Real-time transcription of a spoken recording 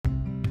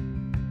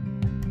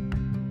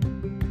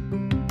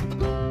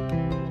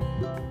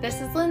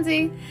This is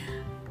Lindsay.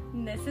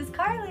 And this is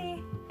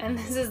Carly. And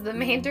this is the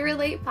Made to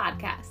Relate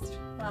podcast.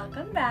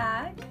 Welcome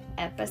back.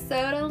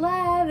 Episode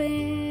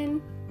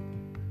 11.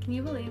 Can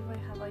you believe we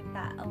have like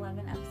that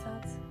 11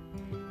 episodes?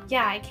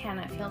 Yeah, I can.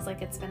 It feels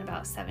like it's been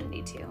about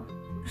 72.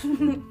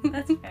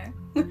 That's fair.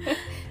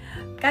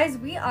 Guys,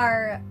 we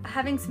are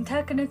having some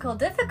technical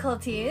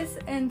difficulties,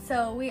 and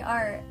so we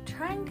are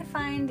trying to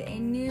find a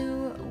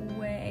new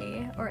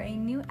way or a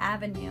new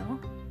avenue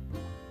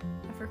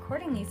of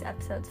recording these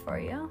episodes for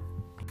you.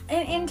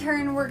 And in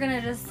turn, we're going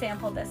to just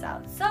sample this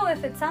out. So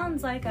if it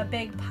sounds like a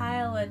big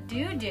pile of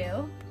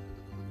doo-doo,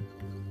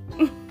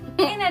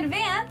 in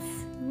advance,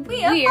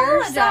 we We're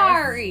apologize.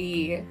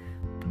 sorry.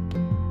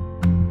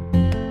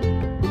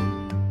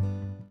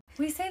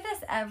 We say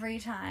this every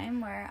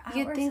time where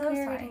You'd we're think so we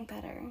were sorry. getting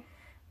better.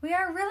 We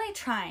are really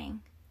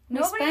trying. We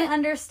Nobody spent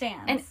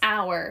understands. An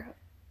hour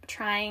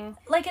trying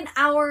Like an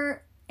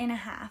hour and a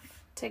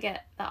half. to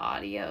get the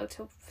audio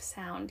to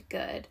sound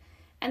good.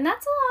 And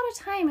that's a lot of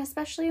time,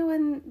 especially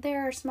when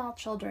there are small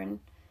children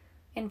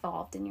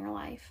involved in your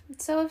life.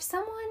 So if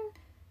someone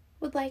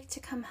would like to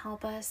come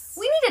help us,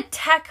 We need a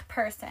tech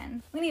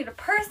person. We need a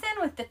person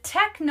with the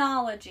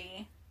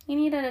technology. you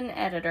need an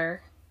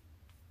editor.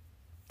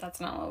 That's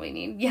not what we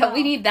need. Yeah,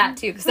 we need that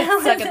too, because I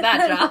suck at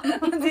that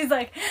job. He's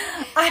like,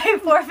 I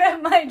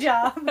forfeit my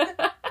job.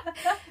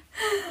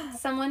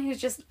 Someone who's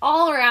just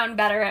all around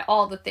better at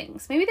all the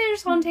things. Maybe they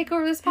just want to take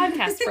over this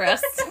podcast for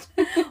us.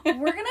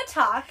 We're going to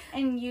talk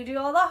and you do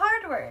all the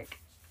hard work.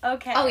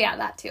 Okay. Oh yeah,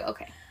 that too.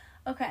 Okay.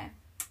 Okay.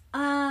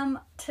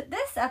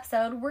 This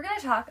episode, we're going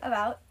to talk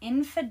about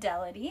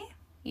infidelity.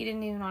 You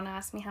didn't even want to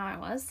ask me how I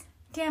was.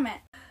 Damn it.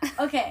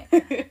 Okay.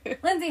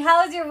 Lindsay,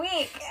 how was your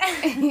week?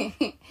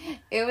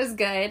 It was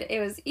good. It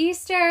was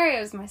Easter. It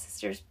was my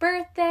sister's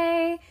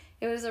birthday.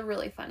 It was a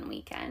really fun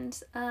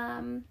weekend.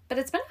 But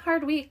it's been a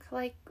hard week.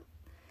 Like,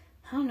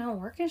 I don't know,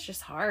 work is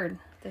just hard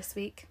this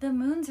week. The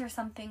moons or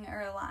something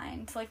are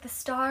aligned. Like the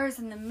stars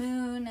and the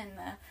moon and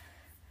the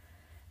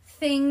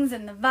things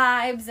and the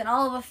vibes and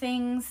all the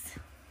things.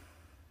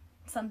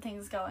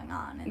 Something's going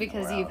on in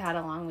Because the world. you've had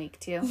a long week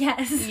too.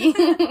 Yes.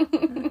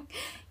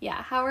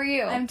 Yeah, how are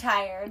you? I'm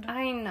tired.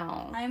 I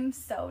know. I'm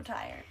so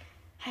tired.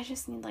 I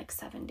just need like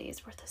 7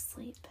 days worth of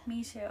sleep.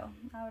 Me too.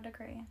 I would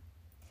agree.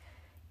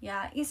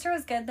 Yeah, Easter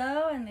was good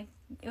though, and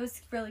it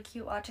was really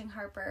cute watching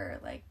Harper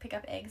like pick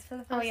up eggs for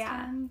the first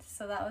time.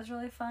 So that was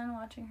really fun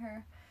watching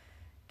her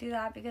do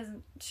that because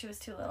she was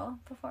too little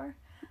before.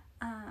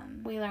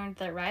 We learned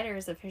that Ryder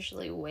is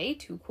officially way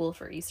too cool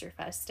for Easter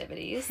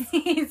festivities.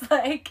 He's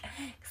like,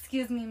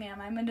 "Excuse me, ma'am,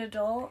 I'm an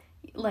adult.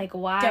 Like,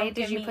 why Don't did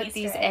give you me put Easter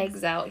these eggs."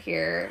 eggs out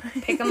here?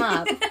 Pick them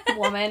up,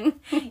 woman.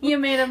 You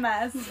made a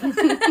mess."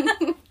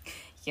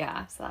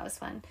 Yeah, so that was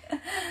fun.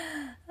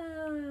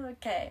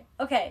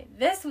 Okay.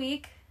 This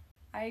week,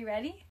 are you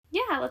ready?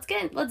 Yeah,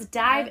 let's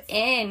dive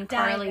in,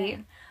 Carly. Dive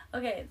in.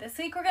 Okay, this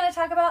week we're gonna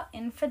talk about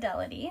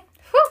infidelity.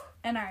 Whew.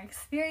 And our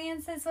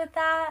experiences with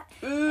that,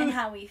 and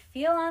how we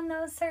feel on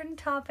those certain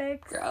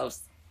topics,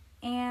 Gross.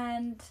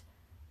 and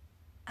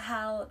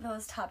how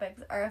those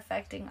topics are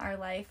affecting our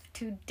life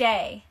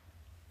today.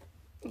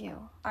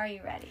 Ew. Are you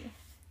ready?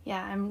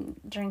 Yeah, I'm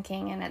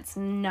drinking and it's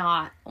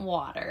not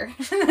water.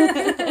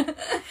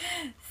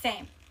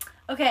 Same.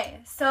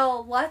 Okay,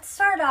 so let's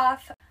start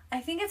off.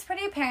 I think it's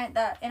pretty apparent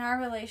that in our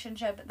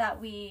relationship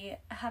that we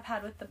have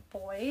had with the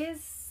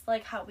boys,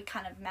 like how we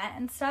kind of met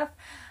and stuff,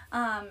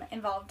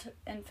 involved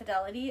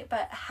infidelity.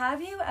 But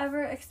have you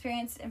ever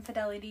experienced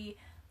infidelity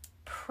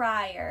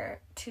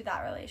prior to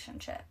that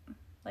relationship?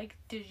 Like,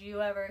 did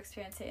you ever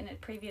experience it in a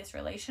previous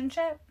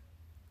relationship?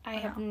 I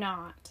have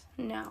not.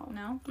 No.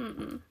 No?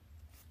 Mm-mm.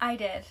 I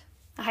did.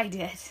 I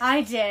did.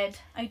 I did.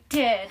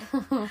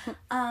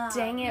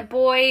 Dang it,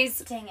 boys.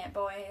 Dang it,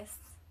 boys.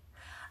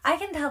 I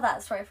can tell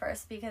that story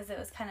first because it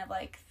was kind of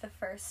like the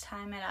first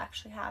time it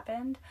actually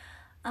happened.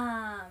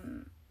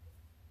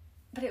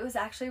 But it was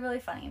actually really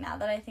funny. Now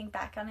that I think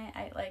back on it,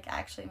 it like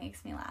actually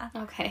makes me laugh.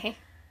 Okay.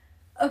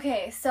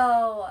 Okay,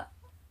 so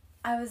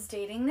I was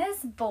dating this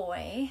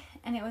boy,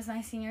 and it was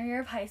my senior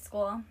year of high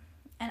school,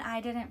 and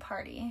I didn't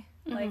party.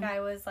 Mm-hmm. Like, I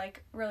was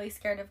like really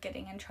scared of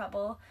getting in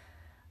trouble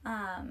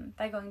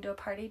by going to a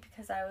party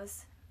because I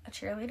was a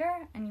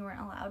cheerleader and you weren't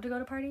allowed to go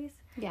to parties.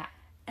 Yeah.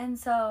 And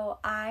so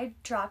I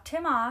dropped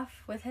him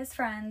off with his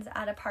friends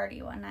at a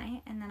party one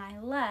night, and then I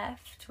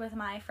left with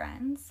my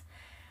friends.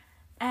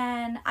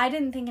 And I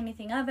didn't think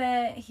anything of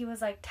it. He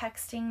was like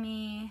texting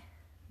me.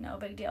 No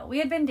big deal. We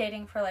had been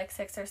dating for like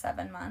 6 or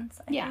 7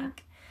 months, I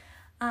think.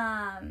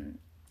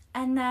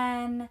 And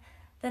then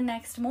the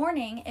next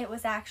morning, it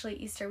was actually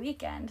Easter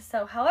weekend.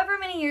 So however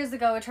many years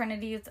ago,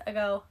 eternities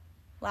ago,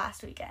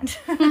 last weekend.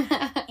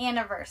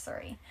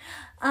 Anniversary.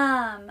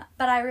 But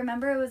I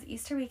remember it was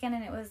Easter weekend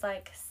and it was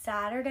like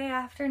Saturday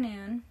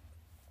afternoon.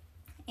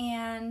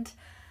 And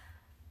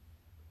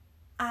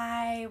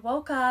I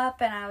woke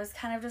up and I was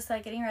kind of just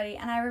like getting ready.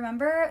 And I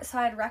remember, so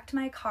I had wrecked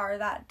my car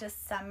that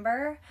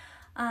December.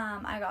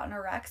 I got in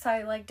a wreck. So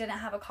I like didn't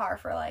have a car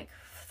for like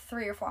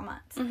 3 or 4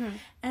 months. Mm-hmm.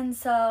 And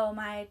so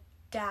my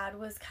dad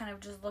was kind of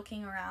just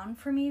looking around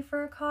for me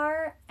for a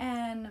car.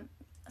 And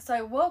so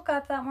I woke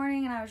up that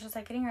morning and I was just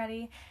like getting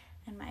ready.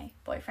 And my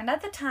boyfriend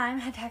at the time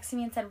had texted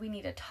me and said, we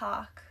need to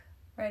talk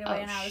right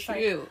away. And I was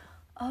like,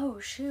 oh,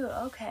 shoot.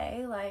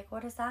 Okay. Like,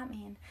 what does that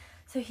mean?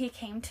 So he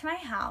came to my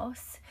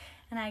house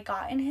and I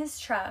got in his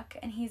truck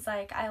and he's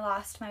like, I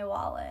lost my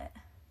wallet.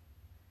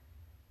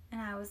 And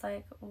I was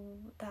like,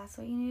 that's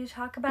what you need to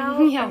talk about?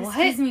 Yeah, what?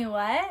 Excuse me,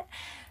 what?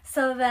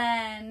 So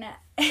then,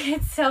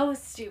 it's so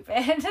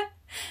stupid.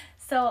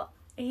 So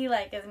he,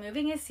 like, is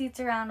moving his seats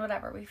around,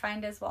 whatever. We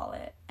find his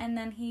wallet. And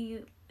then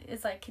he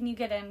is like, can you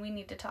get in? We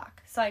need to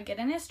talk. So I get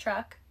in his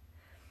truck.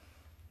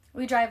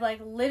 We drive,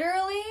 like,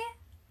 literally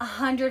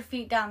 100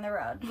 feet down the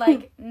road.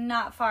 Like,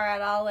 not far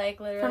at all. Like,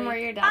 literally. From where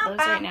your dad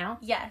lives right now?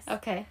 Yes.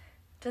 Okay.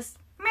 Just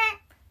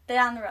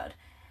down the road.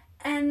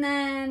 And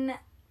then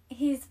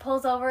he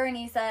pulls over and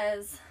he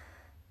says,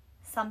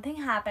 something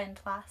happened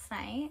last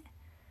night.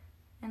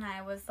 And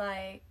I was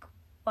like,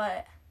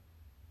 what?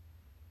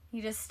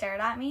 He just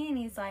stared at me and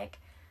he's like,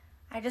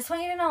 I just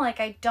want you to know, like,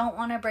 I don't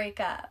want to break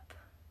up.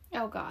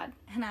 Oh, God.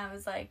 And I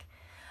was like,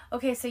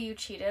 okay, so you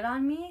cheated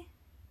on me?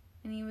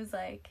 And he was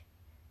like,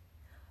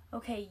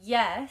 okay,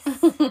 yes.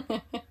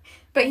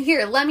 But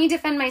here, let me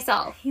defend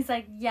myself. He's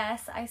like,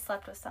 yes, I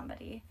slept with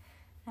somebody.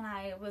 And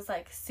I was,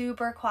 like,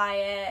 super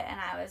quiet and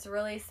I was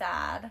really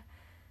sad.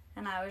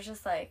 And I was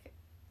just, like,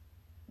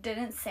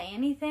 didn't say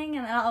anything.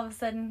 And then all of a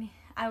sudden,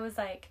 I was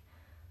like,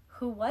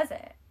 who was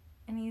it?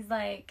 And he's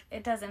like,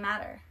 it doesn't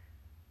matter.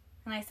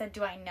 And I said,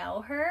 do I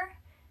know her?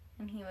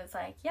 And he was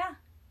like, yeah.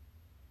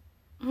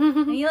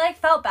 And he, like,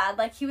 felt bad.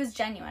 Like, he was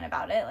genuine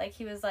about it. Like,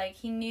 he was like,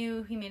 he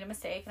knew he made a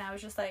mistake. And I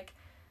was just like,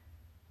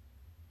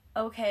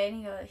 okay.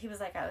 And he was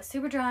like, I was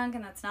super drunk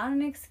and that's not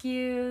an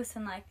excuse.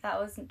 And, like,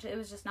 it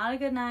was just not a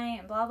good night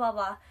and blah, blah,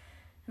 blah.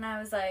 And I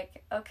was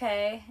like,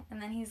 okay.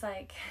 And then he's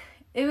like,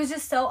 it was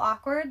just so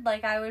awkward.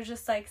 Like, I was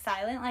just, like,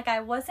 silent. Like, I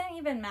wasn't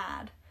even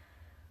mad.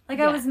 Like,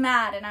 yeah. I was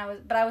mad,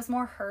 but I was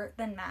more hurt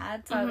than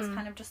mad. So I was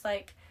kind of just,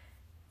 like,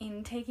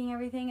 intaking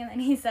everything. And then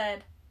he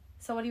said,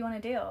 so what do you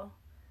want to do?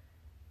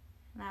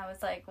 And I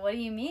was like, what do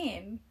you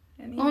mean?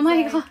 And he was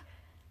like, God.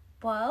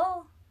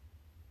 Well,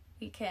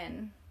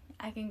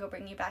 I can go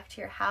bring you back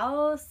to your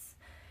house.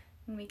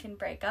 And we can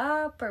break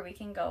up. Or we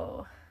can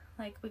go,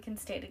 like, we can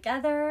stay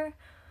together.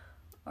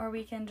 Or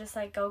we can just,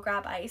 like, go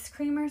grab ice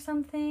cream or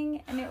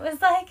something. And it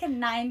was, like,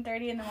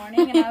 9:30 in the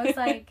morning. And I was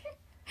like,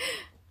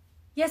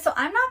 yeah, so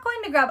I'm not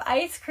going to grab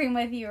ice cream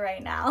with you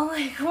right now.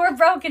 Like, we're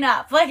broken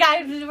up. Like,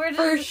 we're just...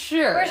 For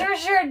sure. We're for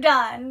sure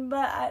done.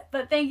 But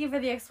thank you for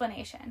the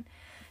explanation.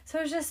 So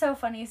it was just so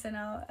funny to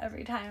know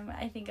every time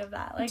I think of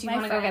that. Like, do you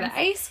want to go get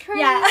ice cream?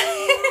 Yeah.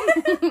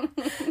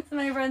 So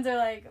my friends are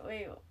like,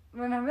 wait,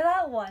 remember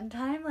that one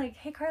time? Like,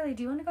 hey, Carly,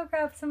 do you want to go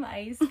grab some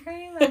ice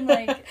cream? I'm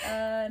like,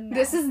 no.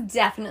 This is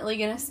definitely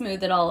going to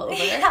smooth it all over.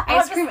 Yeah,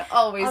 ice cream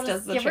always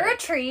does the trick. Give her a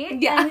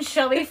treat, and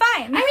she'll be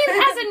fine. I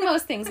mean, as in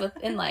most things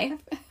in life.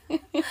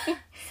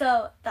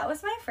 So, that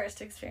was my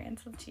first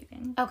experience with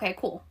cheating. Okay,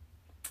 cool.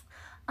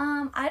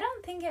 I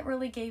don't think it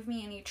really gave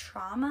me any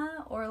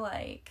trauma or,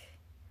 like,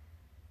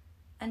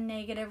 a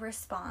negative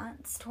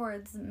response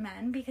towards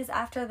men, because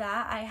after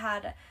that, I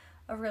had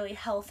a really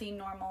healthy,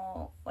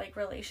 normal, like,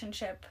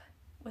 relationship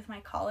with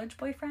my college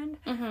boyfriend.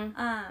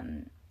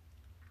 Mm-hmm.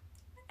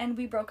 And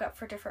we broke up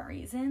for different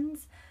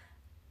reasons.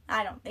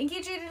 I don't think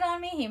he cheated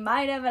on me. He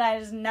might have, and I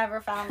just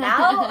never found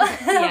out.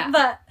 Yeah.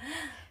 But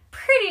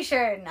pretty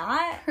sure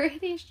not.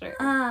 Pretty sure.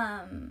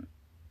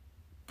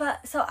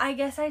 But, so I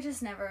guess I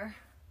just never,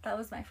 that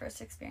was my first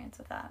experience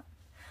with that.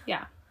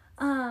 Yeah.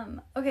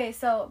 Okay,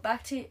 so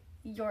back to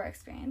your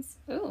experience.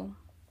 Ooh.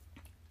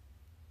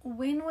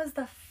 When was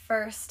the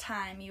first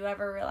time you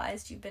ever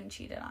realized you've been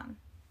cheated on?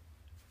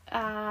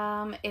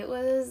 It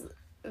was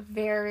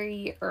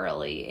very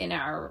early in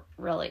our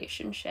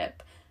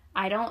relationship.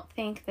 I don't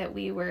think that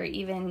we were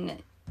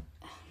even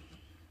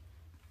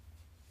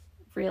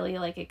really,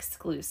 like,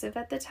 exclusive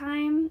at the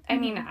time. Mm-hmm. I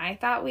mean, I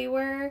thought we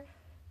were,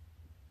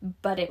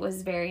 but it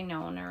was very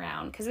known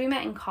around, because we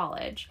met in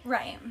college.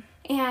 Right.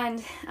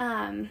 And,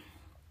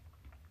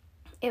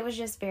 it was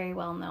just very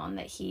well known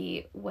that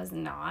he was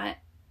not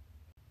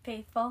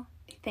faithful.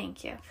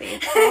 Thank you.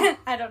 Faithful.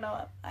 I don't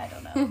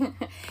know.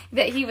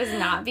 That he was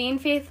not being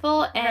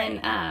faithful.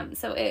 And, right.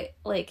 So it,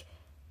 like,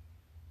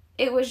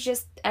 it was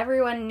just,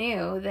 everyone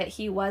knew that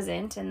he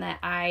wasn't, and that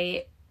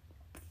I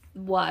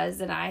was,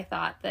 and I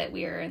thought that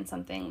we were in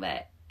something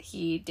that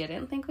he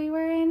didn't think we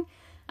were in.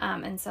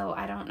 And so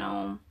I don't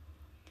know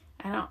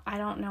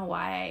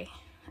why.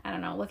 I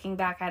don't know. Looking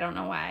back, I don't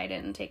know why I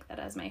didn't take that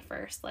as my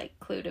first, like,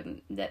 clue to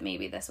that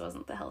maybe this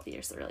wasn't the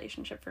healthiest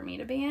relationship for me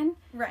to be in.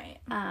 Right.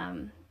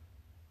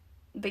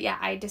 But yeah,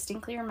 I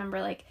distinctly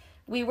remember, like,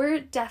 we were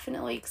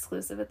definitely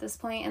exclusive at this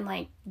point and,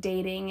 like,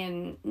 dating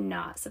and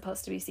not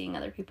supposed to be seeing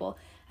other people.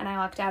 And I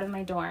walked out of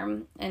my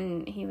dorm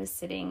and he was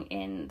sitting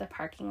in the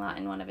parking lot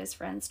in one of his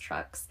friend's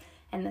trucks.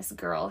 And this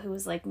girl who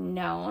was, like,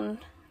 known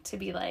to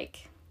be,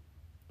 like,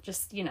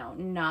 just,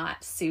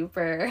 not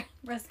super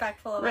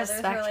respectful of others'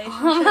 respectful.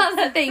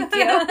 relationships. Thank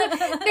you.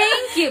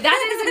 Thank you.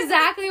 That is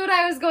exactly what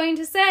I was going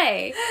to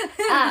say.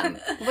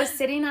 Was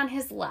sitting on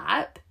his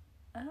lap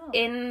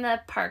in the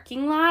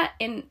parking lot,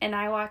 and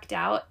I walked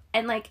out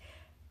and,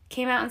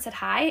 came out and said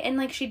hi,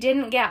 and, she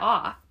didn't get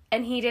off,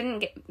 and he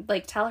didn't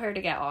tell her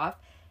to get off,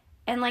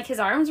 and, his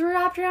arms were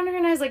wrapped around her,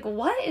 and I was like,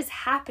 what is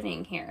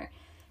happening here?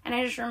 And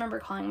I just remember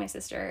calling my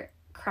sister,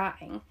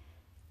 crying,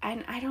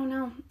 and I don't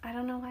know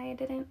why I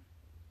didn't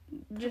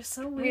just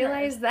so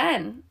realize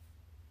then.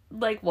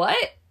 What?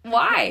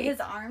 Why? His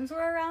arms were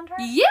around her?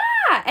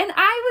 Yeah! And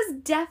I was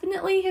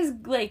definitely his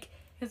girlfriend.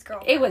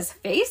 It was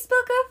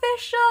Facebook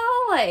official.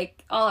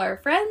 All our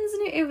friends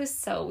knew. It was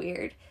so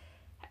weird.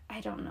 I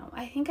don't know.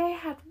 I think I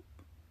had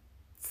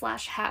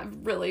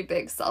 /have really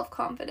big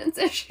self-confidence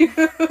issues.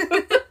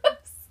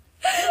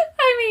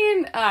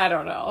 I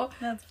don't know.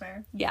 That's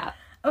fair. Yeah.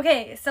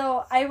 Okay,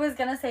 so I was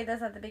gonna say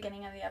this at the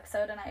beginning of the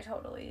episode, and I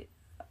totally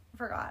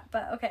forgot.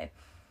 But okay.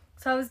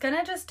 So I was going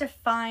to just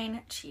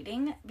define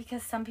cheating,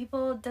 because some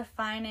people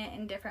define it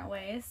in different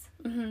ways.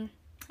 Mm-hmm.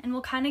 And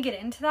we'll kind of get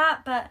into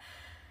that. But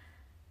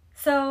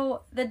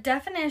so the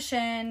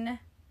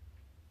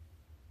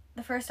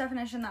first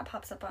definition that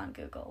pops up on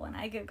Google when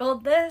I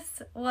Googled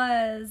this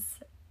was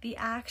the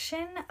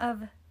action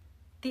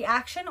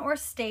or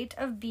state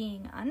of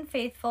being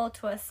unfaithful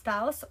to a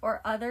spouse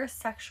or other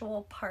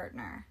sexual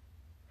partner.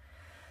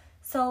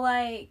 So,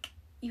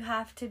 you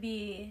have to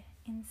be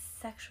in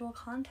sexual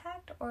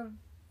contact or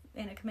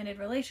in a committed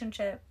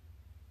relationship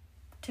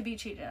to be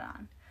cheated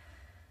on.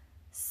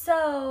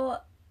 So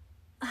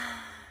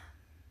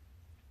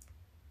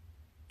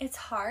it's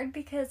hard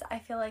because I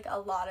feel like a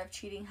lot of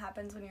cheating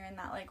happens when you're in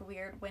that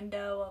weird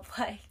window of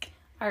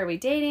are we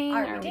dating?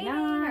 Are we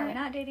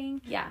not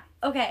dating? Yeah.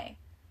 Okay.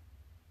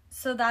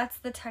 So that's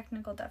the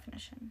technical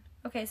definition.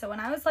 Okay, so when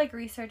I was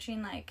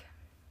researching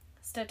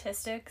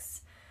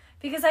statistics,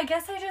 because I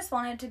guess I just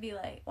wanted to be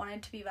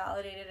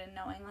validated in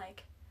knowing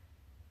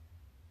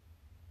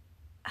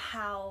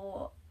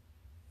how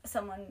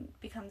someone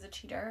becomes a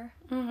cheater,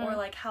 mm-hmm.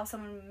 or how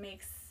someone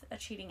makes a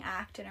cheating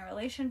act in a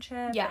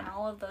relationship, yeah. and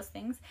all of those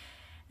things.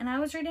 And I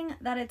was reading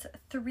that it's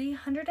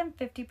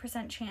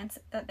 350% chance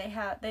that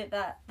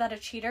that a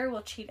cheater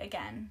will cheat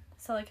again.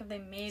 So if they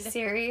made...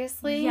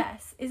 Seriously?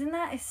 Yes. Isn't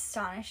that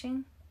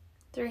astonishing?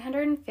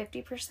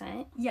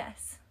 350%?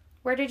 Yes.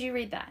 Where did you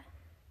read that?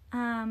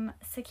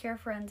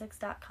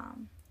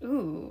 SecureForensics.com.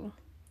 Ooh.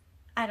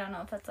 I don't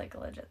know if that's a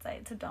legit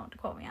site, so don't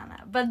quote me on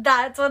that. But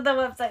that's what the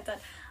website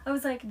said. I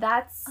was like,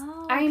 that's...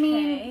 Oh, okay. I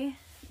mean...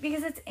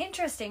 Because it's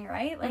interesting,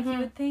 right? Mm-hmm. You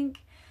would think...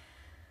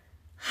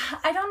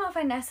 I don't know if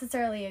I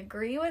necessarily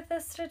agree with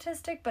this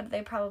statistic, but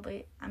they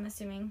probably, I'm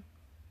assuming,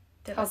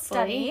 did a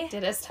study.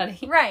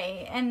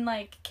 Right. And,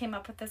 came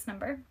up with this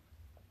number.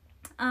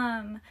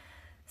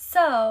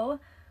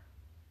 So...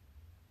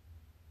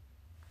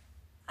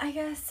 I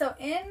guess, so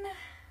in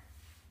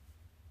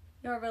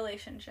your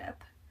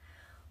relationship...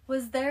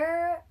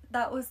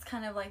 that was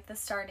kind of the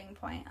starting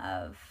point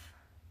of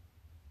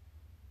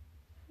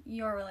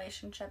your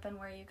relationship, and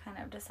where you kind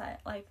of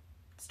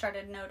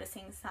started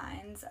noticing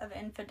signs of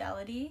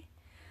infidelity?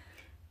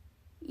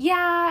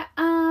 Yeah,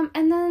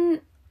 and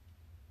then,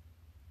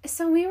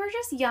 so we were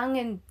just young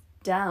and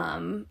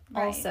dumb,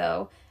 right.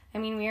 Also. I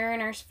mean, we were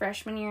in our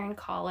freshman year in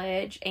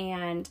college,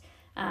 and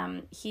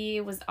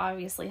he was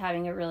obviously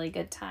having a really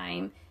good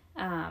time,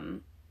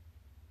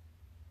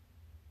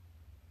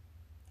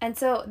 and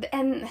so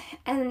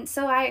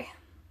I...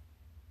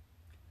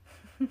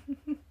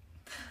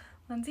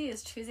 Lindsay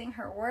is choosing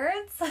her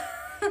words.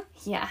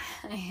 Yeah,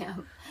 I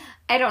am.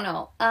 I don't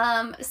know.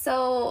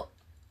 So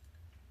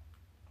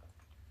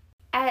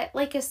at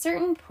a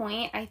certain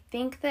point, I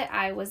think that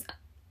I was...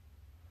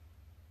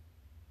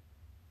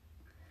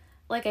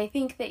 I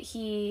think that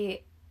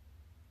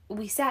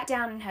we sat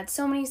down and had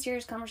so many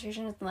serious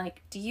conversations,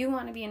 do you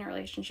want to be in a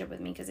relationship with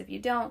me? Because if you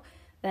don't,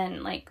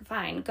 then,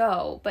 fine,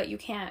 go. But you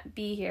can't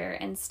be here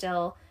and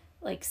still,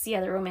 see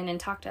other women and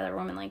talk to other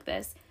women like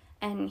this.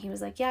 And he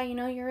was like, yeah,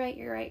 you're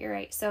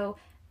right. So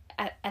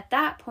at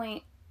that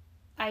point,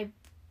 I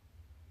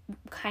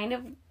kind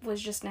of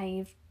was just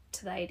naive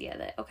to the idea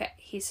that, okay,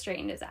 he's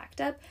straightened his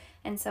act up.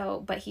 And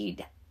so, but he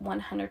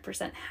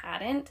 100%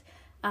 hadn't.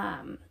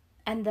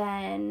 And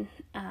then,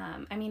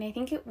 I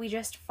think we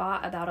just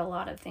fought about a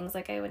lot of things.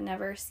 I would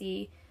never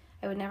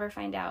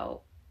find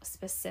out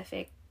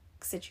specific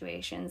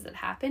situations that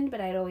happened,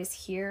 but I'd always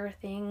hear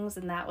things,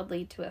 and that would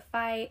lead to a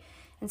fight.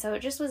 And so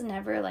it just was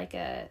never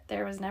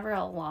there was never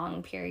a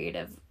long period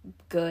of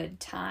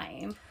good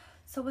time.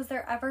 So was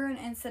there ever an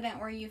incident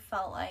where you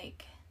felt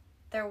like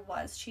there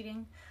was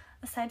cheating?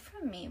 Aside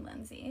from me,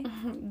 Lindsay.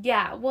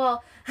 Yeah,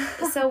 well,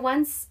 so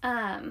once,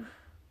 when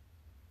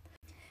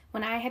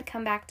I had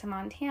come back to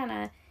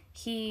Montana,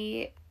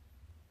 he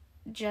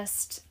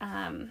just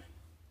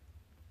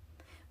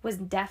was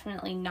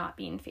definitely not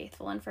being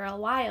faithful. And for a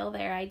while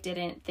there, I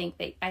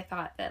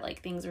thought that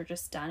things were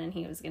just done and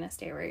he was going to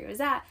stay where he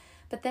was at.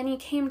 But then he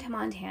came to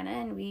Montana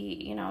and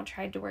we,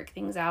 tried to work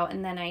things out.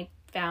 And then I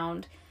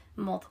found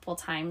multiple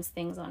times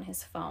things on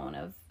his phone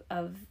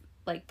of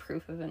like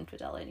proof of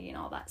infidelity and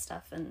all that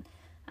stuff. And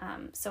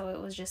so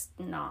it was just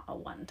not a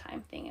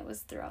one-time thing. It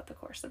was throughout the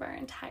course of our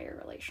entire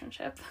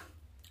relationship.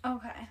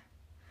 Okay.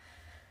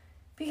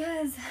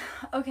 Because,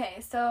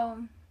 okay, so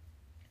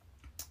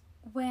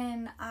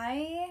when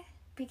I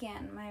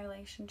began my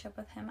relationship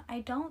with him,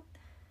 I don't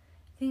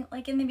think,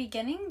 like, in the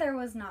beginning, there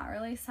was not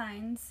really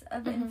signs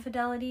of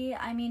infidelity.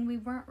 I mean,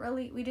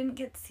 we didn't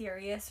get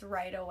serious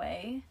right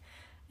away.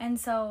 And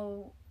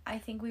so I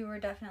think we were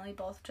definitely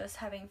both just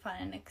having fun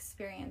and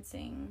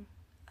experiencing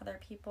other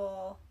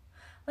people.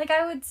 Like,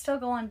 I would still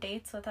go on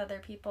dates with other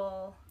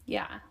people.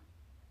 Yeah.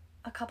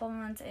 A couple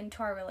months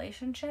into our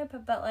relationship,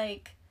 but,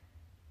 like,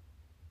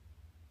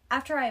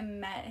 after I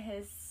met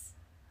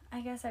I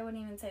guess I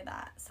wouldn't even say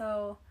that.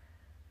 So,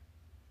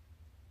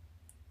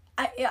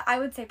 I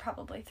would say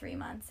probably 3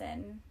 months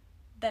in,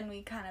 then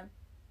we kind of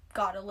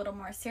got a little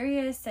more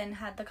serious and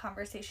had the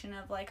conversation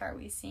of, like, are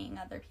we seeing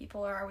other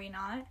people or are we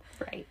not?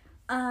 Right.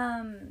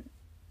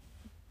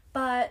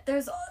 But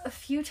there's a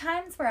few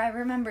times where I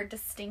remember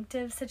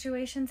distinctive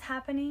situations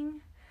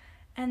happening,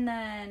 and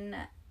then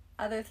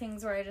other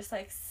things where I just,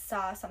 like,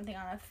 saw something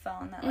on a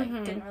phone that, like,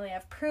 didn't really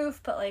have proof,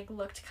 but, like,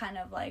 looked kind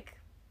of, like,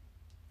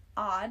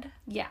 odd.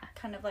 Yeah.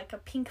 Kind of like a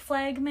pink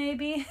flag,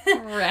 maybe.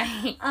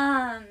 Right.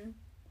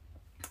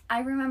 I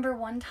remember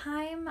one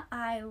time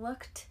I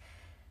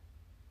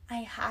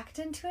hacked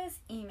into his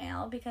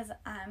email because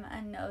I'm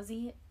a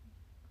nosy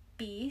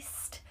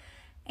beast.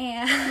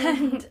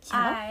 And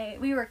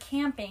we were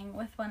camping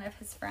with one of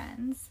his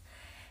friends,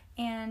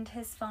 and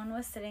his phone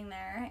was sitting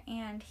there,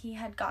 and he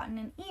had gotten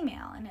an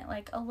email, and it,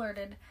 like,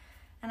 alerted,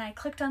 and I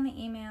clicked on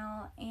the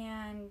email,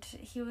 and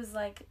he was,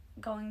 like,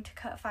 going to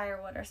cut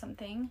firewood or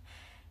something,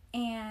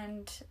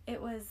 and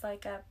it was,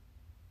 like, a,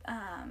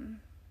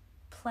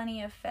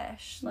 Plenty of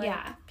Fish, like,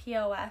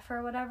 POF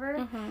or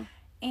whatever,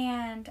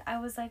 and I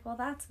was like, well,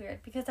 that's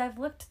weird, because I've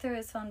looked through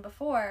his phone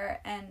before,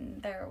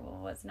 and there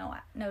was no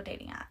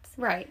dating apps.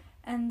 Right.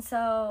 And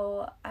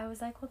so I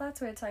was like, well,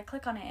 that's weird. So I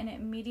click on it, and it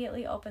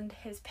immediately opened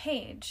his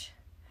page.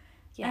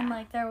 Yeah. And,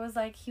 like, there was,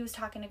 like, he was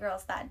talking to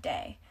girls that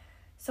day.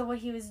 So what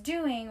he was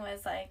doing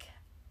was, like,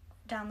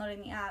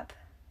 downloading the app,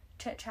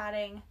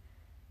 chit-chatting.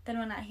 Then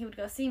when he would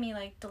go see me,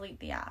 like,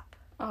 delete the app.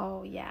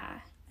 Oh,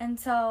 yeah. And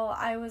so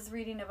I was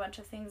reading a bunch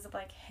of things of,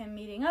 like, him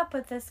meeting up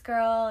with this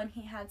girl, and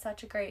he had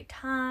such a great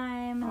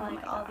time, and,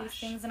 like, all these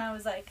things. And I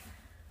was like,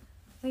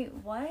 wait,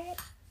 what?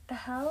 The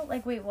hell?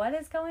 Like, wait, what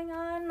is going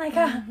on? Like,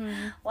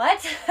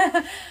 what?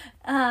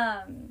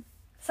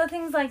 So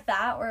things like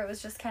that, where it was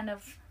just kind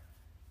of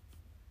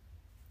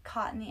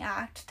caught in the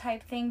act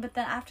type thing. But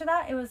then after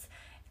that, it's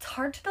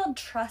hard to build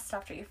trust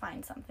after you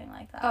find something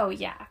like that. Oh,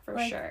 yeah, for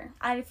sure.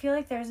 I feel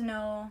like there's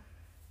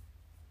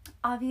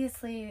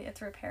obviously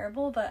it's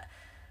repairable, but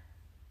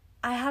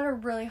I had a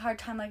really hard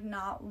time, like,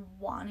 not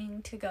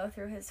wanting to go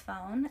through his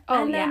phone.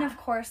 Oh, and then, of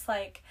course,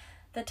 like,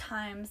 the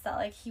times that,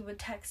 like, he would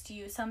text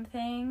you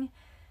something.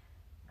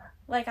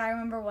 Like, I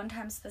remember one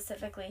time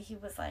specifically, he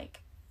was,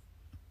 like,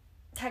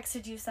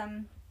 texted you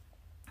some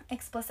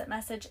explicit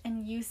message,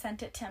 and you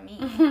sent it to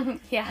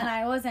me. Yeah. And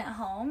I wasn't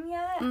home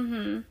yet,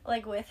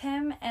 like, with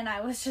him, and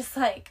I was just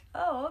like,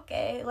 oh,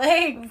 okay,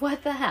 like...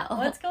 What the hell?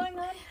 What's going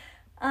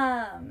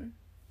on?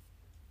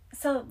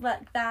 So,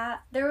 like,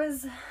 there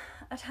was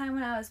a time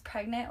when I was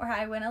pregnant where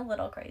I went a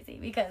little crazy,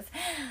 because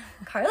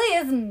Carly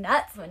is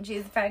nuts when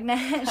she's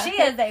pregnant.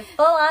 She is a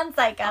full-on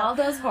psycho. All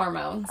those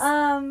hormones.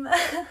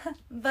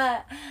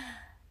 But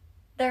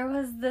there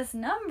was this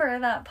number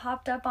that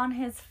popped up on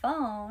his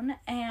phone,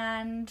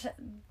 and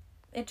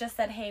it just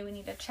said, hey, we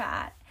need to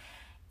chat.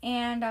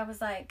 And I was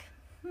like,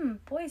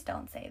 boys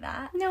don't say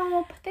that.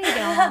 No, but they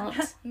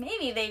don't.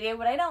 Maybe they do,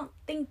 but I don't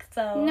think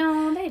so.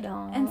 No, they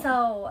don't. And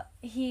so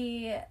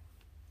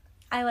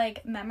I,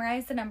 like,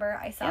 memorized the number.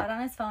 I saw it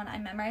on his phone. I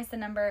memorized the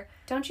number.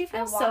 Don't you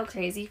feel so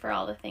crazy for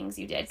all the things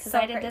you did? Because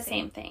I did the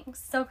same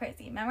things. So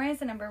crazy.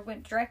 Memorized the number,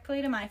 went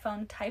directly to my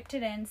phone, typed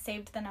it in,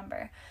 saved the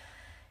number.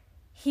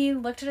 He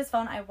looked at his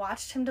phone. I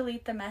watched him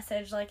delete the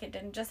message like it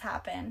didn't just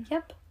happen.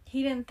 Yep.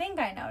 He didn't think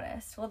I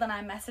noticed. Well, then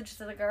I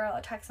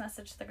text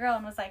messaged the girl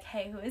and was like,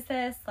 hey, who is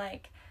this?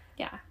 Like,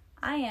 yeah,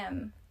 I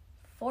am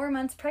 4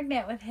 months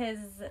pregnant with his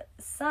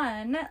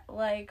son.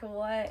 Like,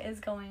 what is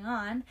going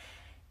on?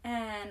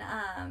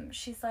 And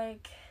she's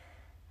like,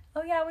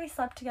 oh, yeah, we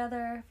slept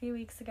together a few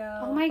weeks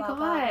ago. Oh, my gosh. Blah,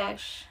 blah.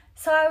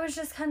 So I was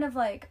just kind of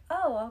like,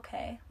 oh,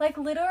 okay. Like,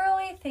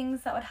 literally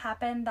things that would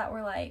happen that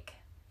were like,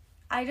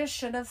 I just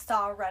should have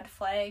saw red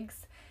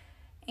flags,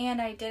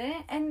 and I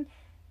didn't. And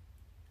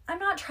I'm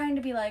not trying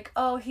to be like,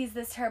 oh, he's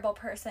this terrible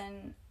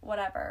person,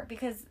 whatever,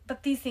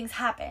 but these things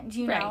happened,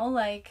 you know?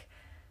 Like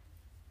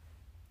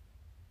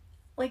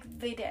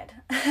they did.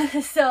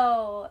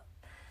 So...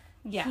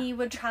 Yeah. He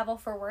would travel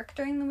for work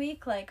during the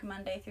week, like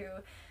Monday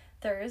through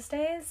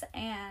Thursdays,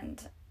 and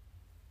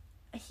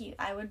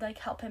I would, like,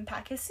 help him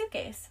pack his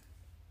suitcase.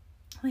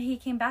 Well, he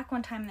came back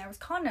one time and there was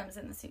condoms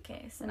in the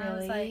suitcase, and I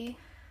was like,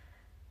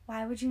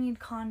 why would you need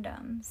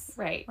condoms?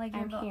 Right. Like,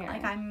 I'm here.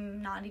 Like,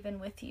 I'm not even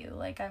with you.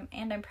 Like, I'm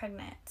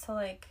pregnant. So,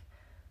 like,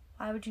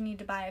 why would you need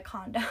to buy a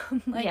condom?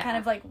 Like, Yeah. kind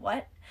of like,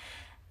 what?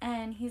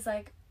 And he's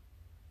like,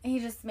 he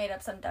just made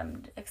up some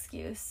dumb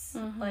excuse,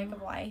 like,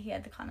 of why he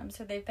had the condoms.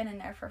 So they've been in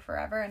there for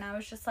forever. And I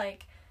was just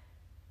like,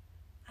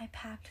 I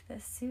packed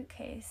this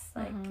suitcase.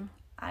 Like,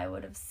 I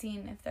would have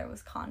seen if there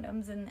was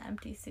condoms in the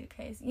empty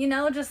suitcase. You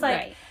know, just,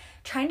 like,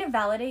 trying to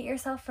validate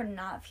yourself for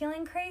not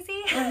feeling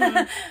crazy.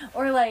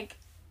 Or, like,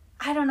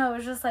 I don't know. It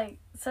was just, like,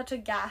 such a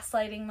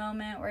gaslighting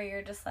moment where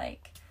you're just,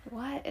 like...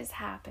 What is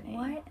happening?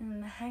 What in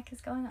the heck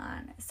is going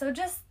on? So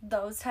just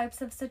those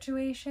types of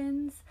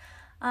situations.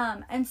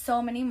 And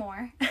so many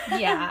more.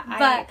 Yeah,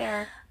 but there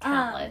are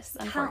countless,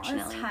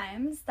 unfortunately. Countless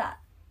times that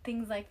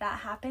things like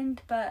that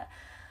happened. But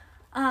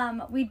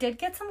we did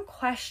get some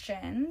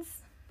questions.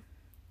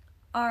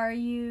 Are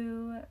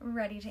you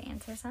ready to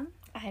answer some?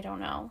 I don't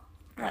know.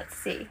 Let's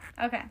see.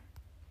 Okay.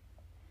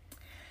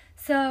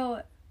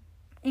 So,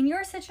 in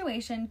your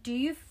situation, do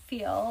you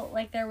feel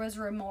like there was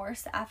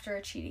remorse after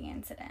a cheating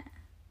incident?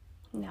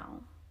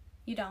 No.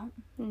 You don't?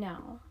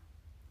 No.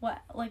 What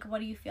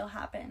do you feel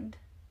happened?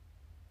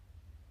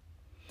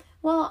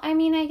 Well, I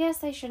mean, I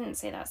guess I shouldn't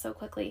say that so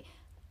quickly.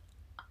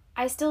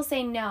 I still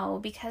say no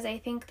because I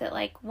think that,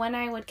 like, when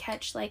I would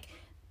catch, like,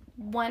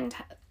 one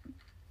time...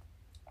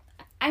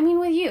 I mean,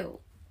 with you.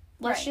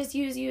 Let's just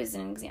use you as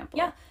an example.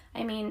 Yeah.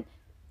 I mean,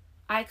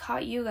 I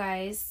caught you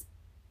guys,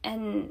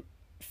 and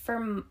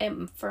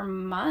for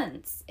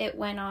months, it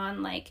went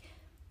on, like,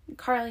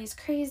 Carly's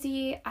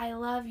crazy, I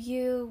love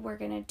you, we're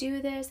gonna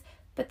do this.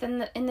 But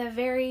then in the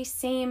very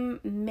same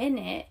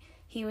minute...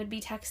 he would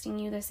be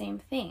texting you the same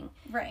thing.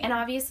 Right. And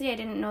obviously I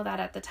didn't know that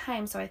at the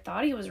time, so I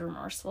thought he was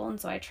remorseful, and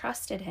so I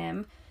trusted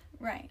him.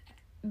 Right.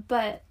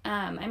 But,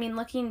 I mean,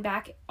 looking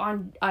back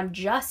on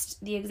just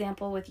the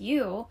example with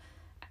you,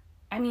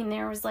 I mean,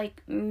 there was,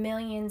 like,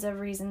 millions of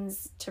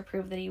reasons to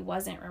prove that he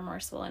wasn't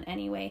remorseful in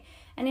any way.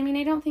 And, I mean,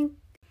 I don't think...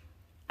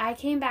 I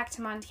came back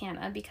to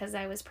Montana because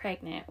I was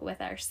pregnant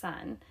with our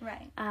son.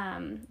 Right.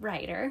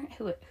 Ryder,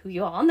 who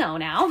you all know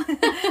now.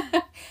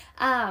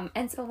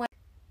 And so when...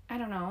 I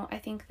don't know. I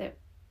think that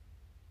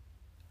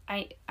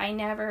I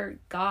never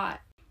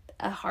got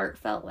a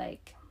heartfelt,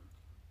 like,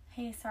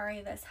 hey,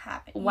 sorry this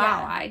happened. Wow,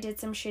 Yeah. I did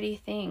some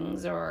shitty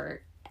things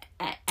or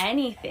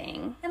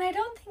anything. And I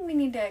don't think we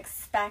need to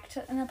expect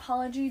an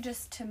apology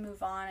just to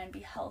move on and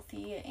be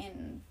healthy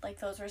in, like,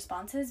 those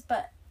responses,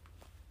 but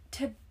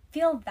to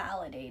feel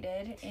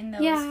validated in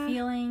those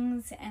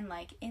feelings and,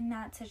 like, in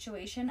that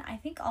situation, I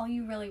think all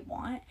you really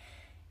want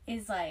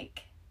is,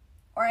 like...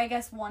 Or I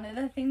guess one of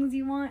the things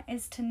you want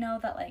is to know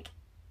that, like,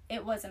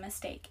 it was a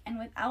mistake. And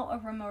without a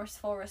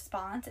remorseful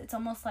response, it's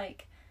almost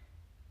like,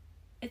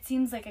 it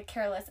seems like a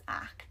careless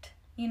act.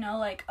 You know,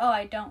 like, oh,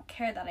 I don't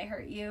care that I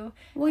hurt you.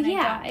 Well, and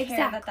yeah, I don't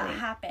care that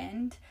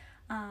happened.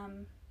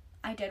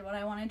 I did what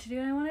I wanted to do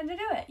and I wanted to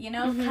do it. You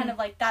know, kind of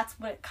like that's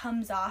what it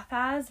comes off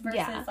as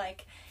versus,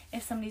 like,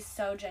 if somebody's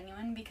so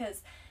genuine.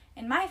 Because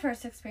in my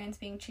first experience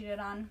being cheated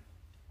on,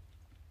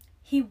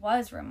 he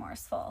was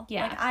remorseful.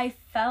 Yeah. Like, I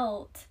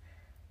felt...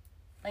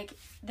 like,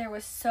 there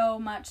was so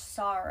much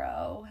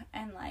sorrow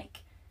and, like,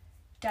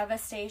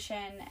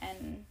 devastation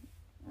and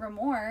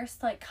remorse,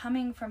 like,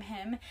 coming from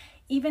him,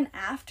 even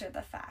after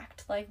the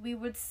fact. Like, we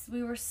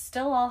were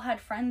still all had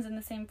friends in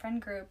the same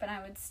friend group, and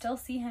I would still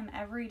see him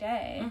every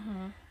day.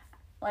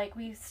 Like,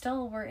 we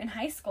still were in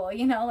high school,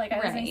 you know? Like,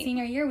 I was in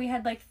senior year, we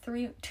had, like,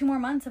 2 more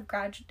months of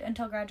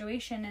until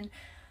graduation, and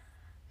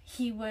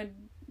he would,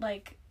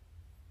 like...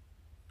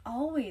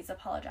 always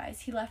apologize.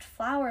 He left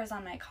flowers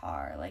on my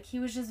car. Like, he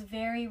was just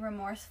very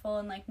remorseful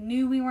and, like,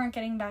 knew we weren't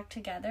getting back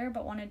together,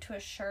 but wanted to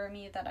assure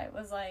me that I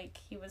was, like,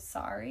 he was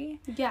sorry.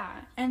 Yeah.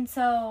 And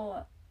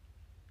so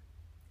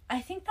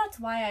I think that's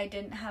why I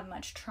didn't have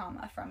much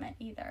trauma from it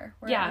either.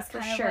 Yeah, it was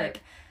for sure.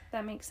 Like,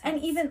 that makes sense.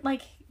 And even,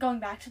 like,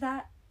 going back to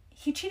that,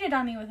 he cheated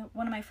on me with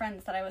one of my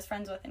friends that I was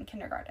friends with in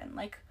kindergarten.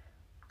 Like,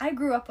 I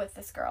grew up with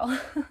this girl.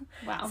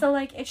 Wow. So,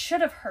 like, it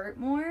should have hurt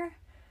more,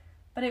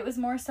 but it was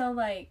more so,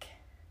 like...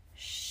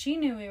 she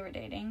knew we were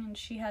dating, and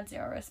she had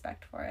zero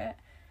respect for it.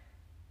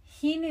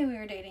 He knew we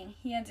were dating.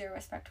 He had zero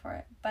respect for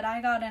it. But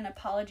I got an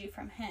apology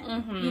from him.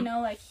 You know,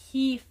 like,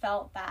 he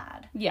felt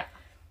bad. Yeah.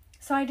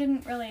 So I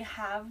didn't really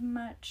have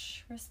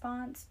much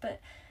response. But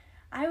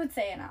I would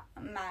say in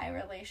my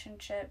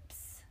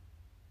relationships,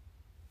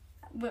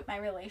 with my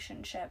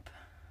relationship,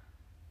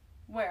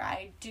 where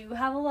I do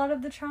have a lot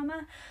of the trauma,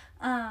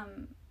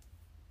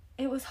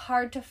 it was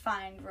hard to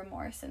find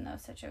remorse in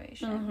those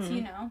situations,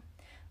 you know?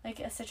 Like,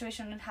 a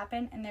situation would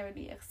happen, and there would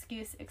be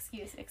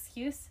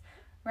excuse,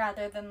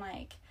 rather than,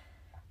 like,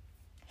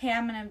 hey,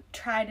 I'm gonna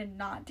try to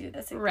not do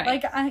this. Right.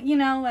 Like, you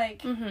know,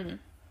 like,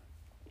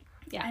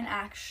 yeah.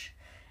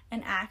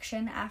 An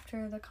action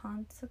after the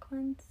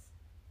consequence,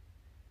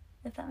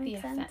 if that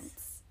makes sense.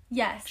 Offense.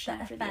 Yes, the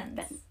after offense.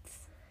 the offense.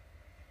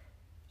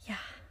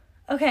 Yeah.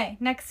 Okay,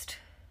 next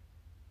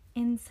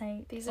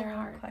insight. These are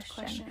hard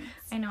questions.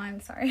 I know,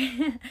 I'm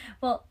sorry.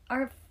 Well,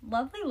 our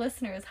lovely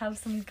listeners have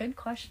some good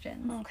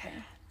questions. Okay.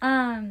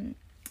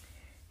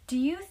 Do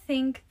you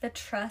think the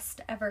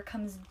trust ever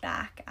comes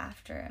back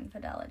after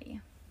infidelity?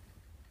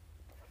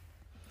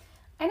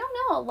 I don't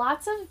know.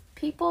 Lots of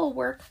people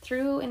work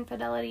through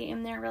infidelity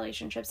in their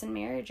relationships and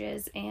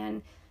marriages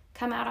and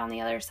come out on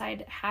the other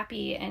side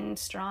happy and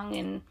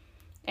strong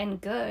and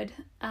good.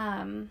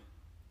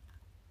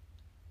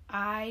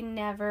 I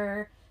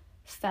never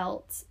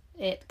felt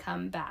it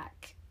come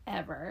back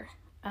ever.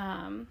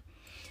 And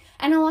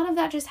a lot of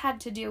that just had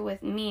to do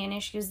with me and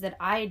issues that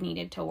I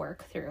needed to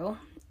work through.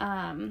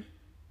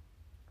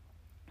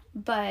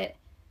 But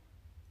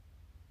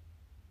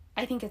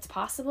I think it's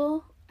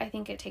possible. I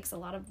think it takes a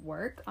lot of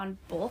work on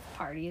both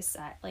parties,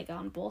 like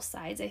on both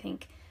sides. I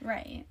think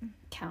Right.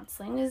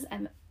 counseling is,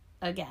 I'm,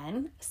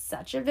 again,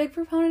 such a big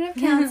proponent of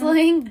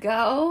counseling.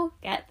 Go,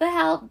 get the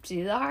help,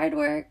 do the hard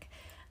work.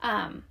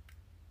 But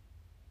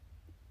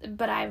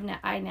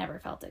I never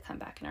felt it come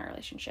back in our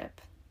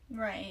relationship.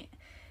 Right.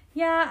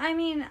 Yeah, I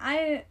mean,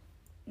 I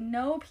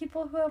know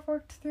people who have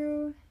worked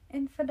through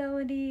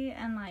infidelity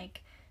and,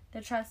 like,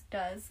 the trust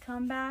does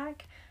come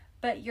back.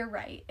 But you're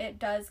right. It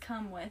does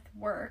come with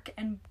work,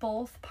 and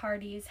both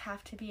parties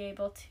have to be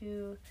able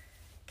to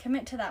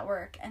commit to that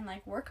work and,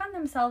 like, work on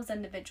themselves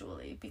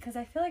individually, because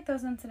I feel like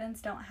those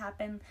incidents don't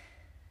happen.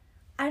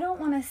 I don't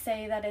want to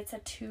say that it's a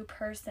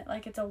two-person,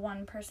 like, it's a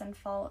one-person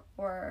fault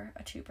or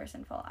a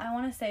two-person fault. I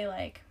want to say,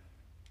 like,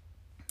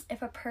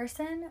 if a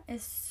person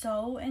is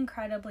so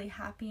incredibly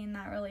happy in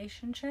that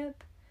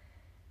relationship,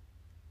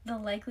 the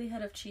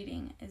likelihood of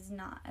cheating is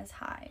not as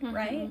high,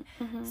 right?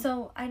 Mm-hmm.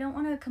 So I don't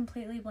want to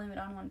completely blame it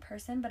on one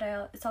person, but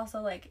it's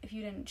also like, if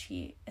you didn't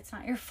cheat, it's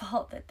not your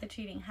fault that the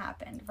cheating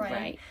happened,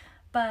 right?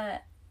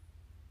 But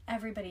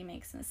everybody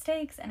makes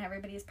mistakes and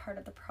everybody is part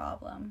of the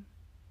problem,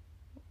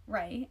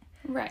 right?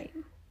 Right.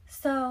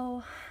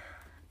 So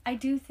I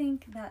do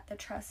think that the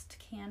trust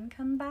can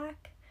come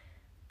back,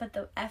 but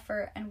the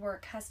effort and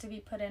work has to be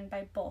put in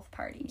by both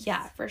parties.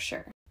 Yeah, for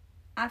sure.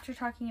 After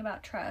talking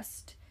about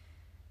trust,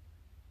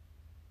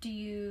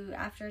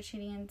 after a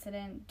cheating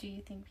incident, do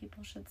you think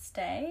people should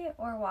stay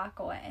or walk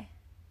away?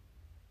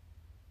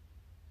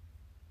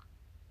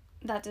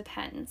 That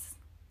depends.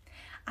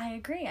 I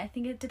agree. I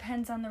think it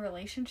depends on the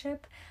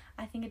relationship.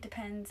 I think it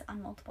depends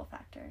on multiple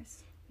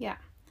factors. Yeah.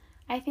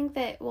 I think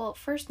that, well,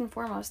 first and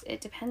foremost,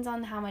 it depends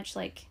on how much,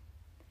 like,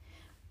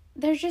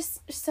 there's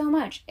just so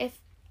much. If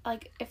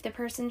the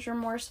person's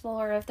remorseful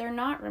or if they're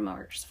not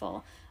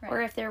remorseful, right,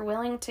 or if they're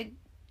willing to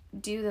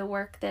do the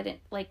work that it,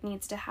 like,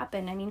 needs to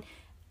happen. I mean,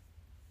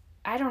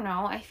 I don't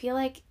know. I feel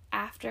like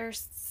after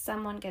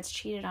someone gets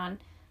cheated on,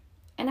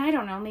 and I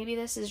don't know, maybe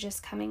this is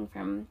just coming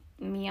from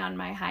me on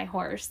my high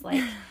horse,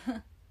 like,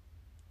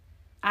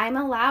 I'm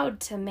allowed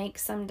to make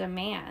some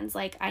demands.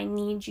 Like, I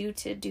need you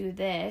to do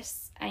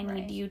this. I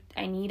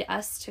need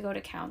us to go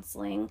to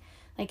counseling.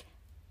 Like,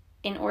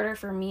 in order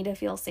for me to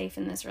feel safe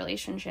in this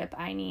relationship,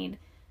 I need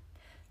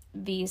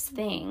these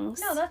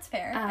things. No, that's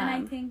fair. And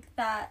I think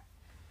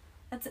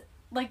that's,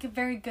 like, a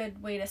very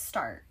good way to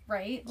start,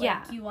 right? Like,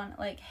 yeah. You want,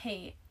 like,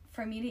 hey,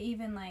 for me to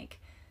even,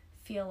 like,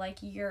 feel like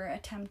you're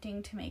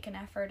attempting to make an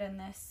effort in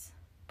this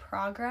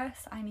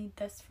progress, I need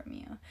this from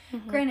you.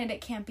 Mm-hmm. Granted,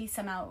 it can't be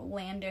some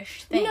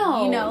outlandish thing,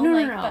 No.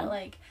 But,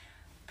 like,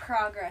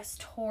 progress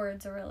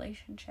towards a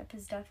relationship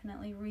is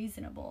definitely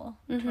reasonable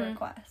to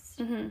request.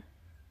 Mm-hmm.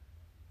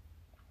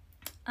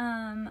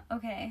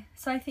 Okay.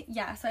 So I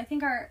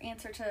think our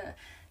answer to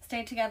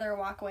stay together or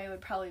walk away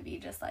would probably be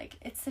just, like,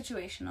 it's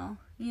situational,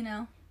 you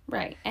know?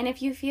 Right. And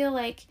if you feel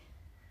like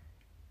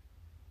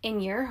in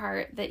your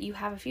heart that you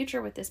have a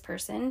future with this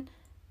person,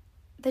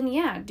 then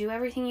yeah, do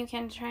everything you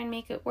can to try and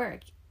make it work.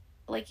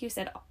 Like you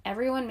said,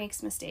 everyone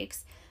makes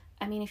mistakes.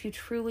 I mean, if you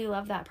truly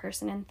love that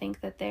person and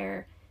think that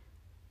they're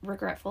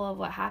regretful of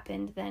what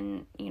happened,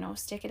 then,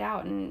 stick it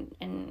out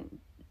and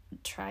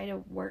try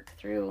to work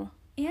through.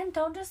 And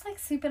don't just, like,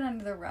 sweep it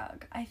under the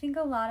rug. I think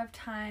a lot of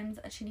times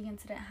a cheating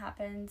incident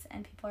happens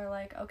and people are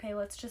like, okay,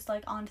 let's just,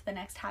 like, on to the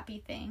next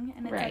happy thing.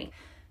 And it's right. like,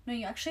 no,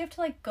 you actually have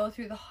to, like, go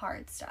through the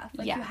hard stuff.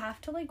 Like, you have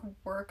to, like,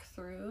 work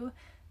through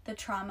the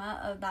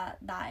trauma of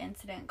that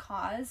incident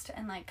caused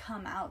and, like,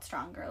 come out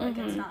stronger. Like,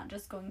 it's not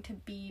just going to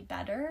be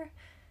better.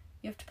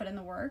 You have to put in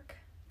the work.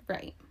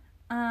 Right.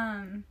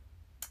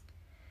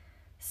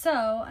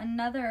 So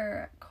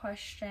another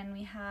question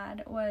we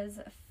had was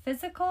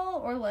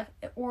physical or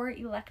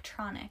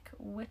electronic.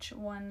 Which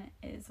one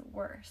is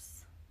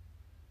worse?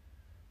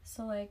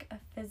 So, like, a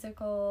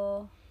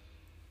physical,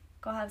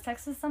 go have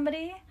sex with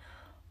somebody,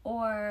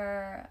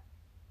 or,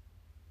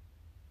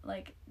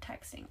 like,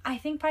 texting. I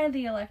think by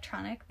the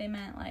electronic they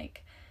meant,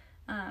 like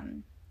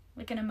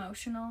an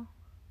emotional,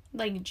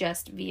 like,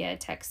 just via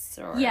text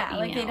or email,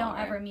 like they don't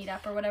ever meet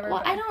up or whatever.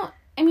 Well, I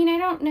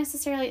don't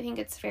necessarily think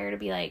it's fair to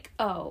be like,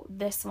 oh,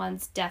 this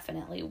one's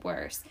definitely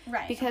worse.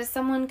 Right. Because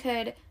someone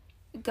could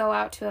go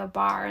out to a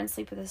bar and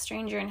sleep with a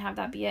stranger and have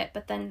that be it,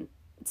 but then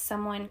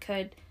someone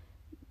could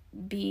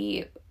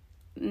be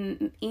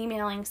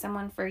emailing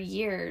someone for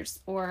years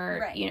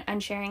or,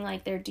 and sharing,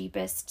 like, their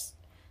deepest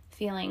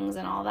feelings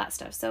and all that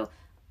stuff. So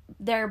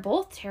they're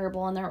both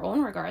terrible in their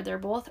own regard. They're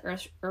both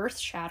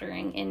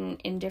earth-shattering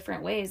in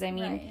different ways. I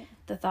mean,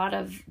 the thought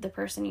of the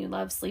person you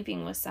love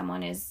sleeping with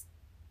someone is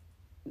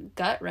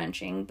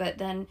gut-wrenching, but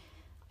then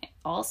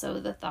also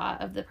the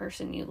thought of the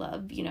person you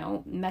love, you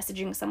know,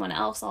 messaging someone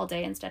else all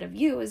day instead of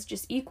you is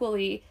just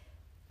equally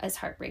as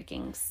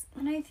heartbreaking.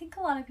 And I think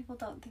a lot of people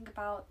don't think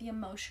about the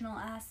emotional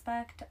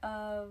aspect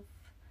of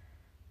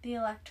the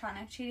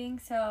electronic cheating.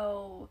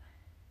 So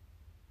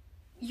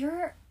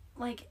you're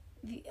like,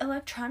 the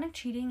electronic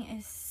cheating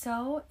is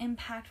so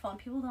impactful and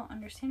people don't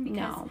understand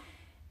because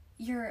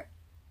you're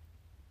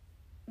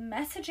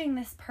messaging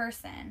this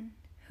person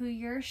who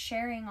you're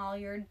sharing all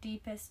your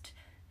deepest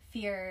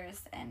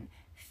fears and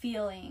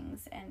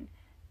feelings and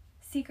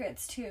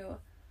secrets to,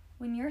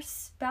 when your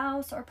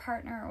spouse or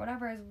partner or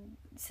whatever is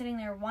sitting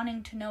there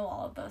wanting to know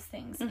all of those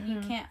things and you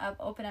can't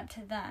open up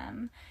to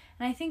them.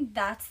 And I think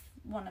that's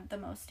one of the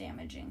most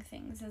damaging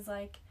things, is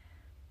like,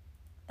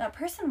 that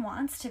person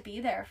wants to be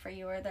there for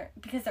you, or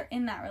because they're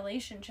in that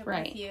relationship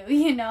with you,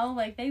 you know,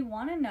 like they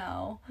want to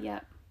know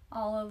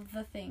all of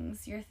the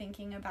things you're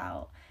thinking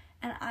about.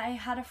 And I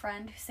had a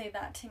friend who say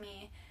that to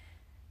me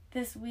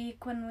this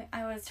week when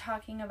I was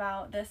talking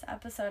about this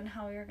episode and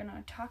how we were going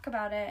to talk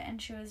about it,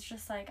 and she was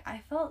just like, I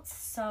felt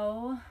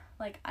so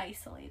like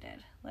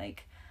isolated.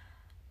 Like,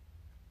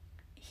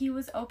 he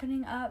was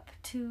opening up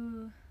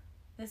to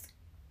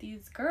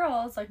these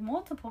girls, like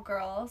multiple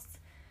girls,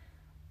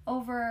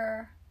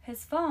 over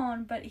his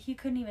phone, but he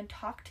couldn't even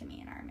talk to me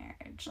in our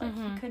marriage. Like,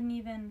 he couldn't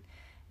even,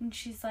 and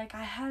she's like,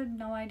 I had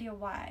no idea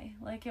why.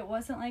 Like, it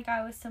wasn't like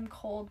I was some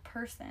cold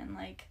person.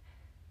 Like,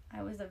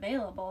 I was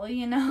available,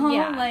 you know?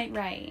 Yeah, like,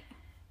 right.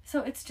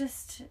 So it's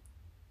just,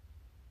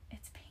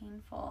 it's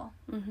painful.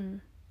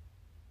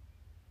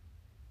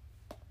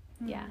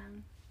 Yeah.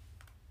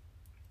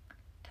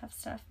 Tough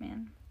stuff,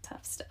 man.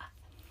 Tough stuff.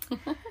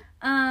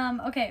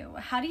 Okay,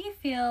 how do you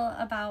feel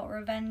about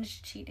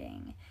revenge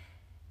cheating?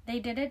 They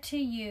did it to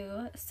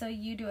you, so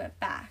you do it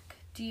back.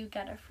 Do you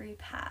get a free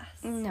pass?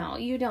 No,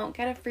 you don't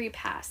get a free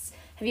pass.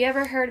 Have you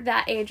ever heard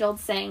that age-old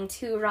saying,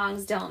 2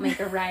 wrongs don't make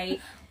a right?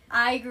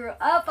 I grew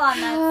up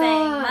on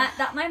that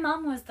saying. My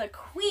mom was the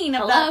queen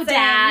of that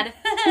saying.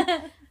 Hello,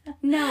 Dad.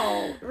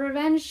 No,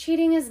 revenge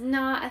cheating is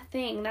not a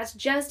thing. That's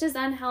just as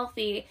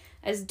unhealthy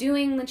as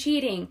doing the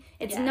cheating.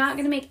 It's not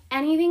going to make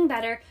anything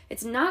better.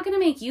 It's not going to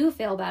make you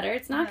feel better.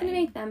 It's not going to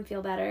make them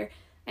feel better.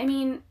 I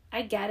mean,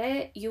 I get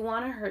it. You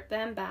want to hurt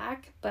them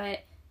back,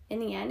 but in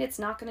the end, it's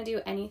not going to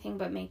do anything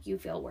but make you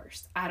feel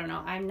worse. I don't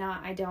know. I'm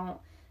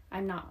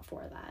not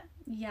for that.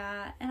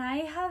 Yeah, and I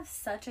have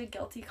such a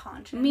guilty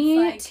conscience.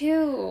 Me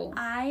too.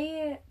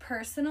 I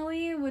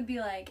personally would be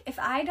like, if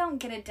I don't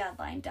get a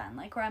deadline done,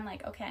 like where I'm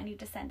like, okay, I need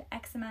to send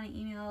X amount of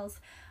emails,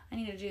 I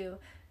need to do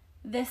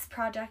this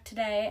project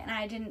today, and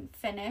I didn't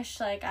finish,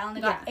 like I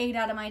only got 8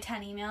 out of my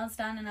 10 emails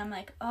done, and I'm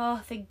like,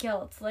 oh, the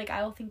guilt. Like,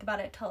 I will think about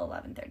it till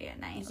 11:30 at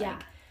night. Yeah.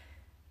 Like,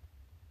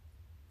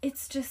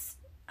 it's just,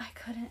 I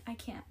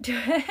can't do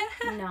it.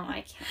 No,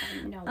 I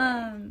can't. No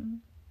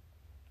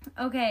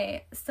way.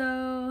 Okay,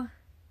 so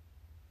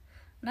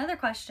another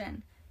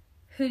question.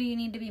 Who do you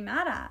need to be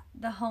mad at?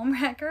 The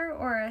homewrecker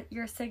or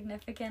your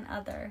significant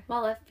other?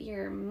 Well, if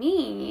you're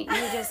me,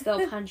 you just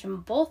go punch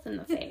them both in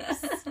the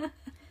face.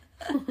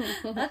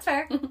 That's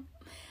fair.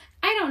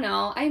 I don't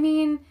know. I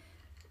mean,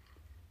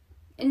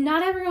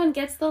 not everyone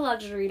gets the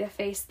luxury to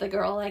face the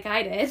girl like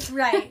I did.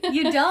 Right.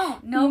 You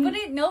don't.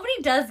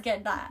 Nobody does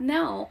get that.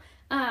 No.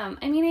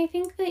 I mean, I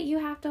think that you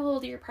have to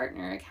hold your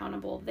partner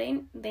accountable.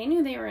 They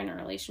knew they were in a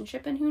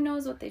relationship, and who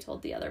knows what they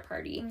told the other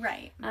party.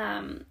 Right.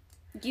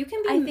 You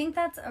can be. I think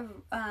that's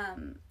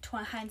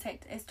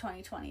hindsight is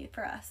 20/20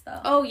 for us,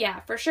 though. Oh yeah,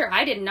 for sure.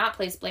 I did not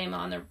place blame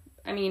on the.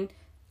 I mean,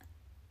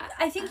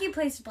 I think you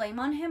placed blame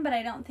on him, but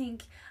I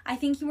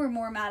think you were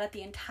more mad at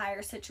the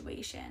entire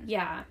situation.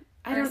 Yeah.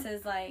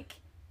 Versus, like,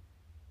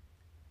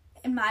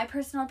 in my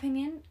personal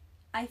opinion,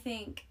 I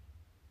think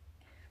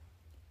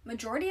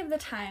majority of the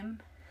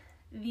time,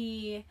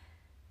 the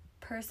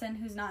person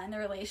who's not in the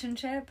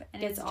relationship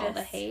and gets all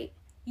the hate.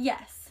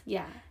 Yes.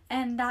 Yeah.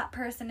 And that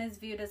person is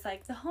viewed as,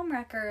 like, the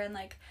homewrecker, and,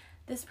 like,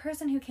 this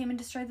person who came and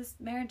destroyed this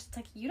marriage. It's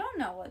like, you don't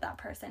know what that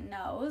person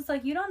knows.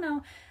 Like, you don't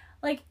know.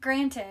 Like,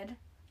 granted,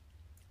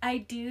 I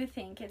do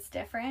think it's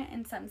different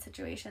in some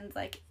situations.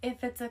 Like,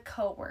 if it's a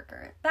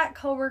coworker, that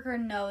coworker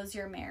knows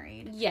you're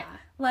married. Yeah.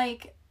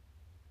 Like,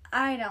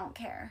 I don't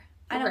care.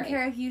 I don't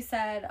care if you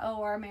said,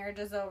 oh, our marriage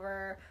is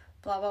over,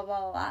 blah, blah,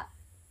 blah, blah, blah.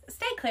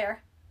 Stay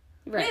clear.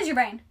 Right. Use your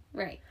brain.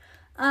 Right.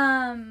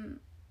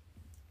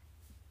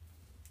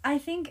 I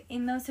think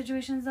in those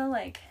situations, though,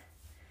 like,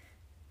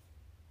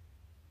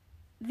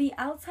 the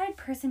outside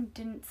person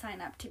didn't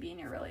sign up to be in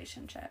your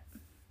relationship.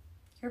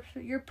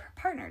 Your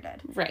partner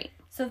did. Right.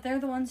 So if they're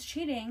the ones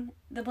cheating,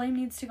 the blame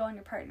needs to go on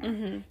your partner.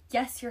 Mm-hmm.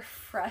 Yes, you're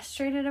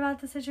frustrated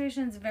about the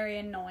situation. It's very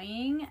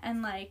annoying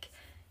and, like,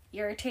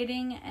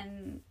 irritating,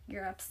 and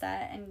you're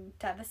upset and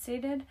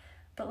devastated.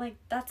 But, like,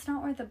 that's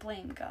not where the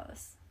blame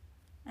goes.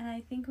 And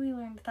I think we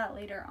learned that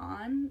later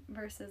on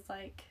versus,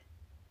 like,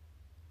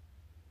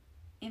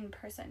 in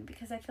person.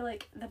 Because I feel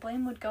like the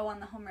blame would go on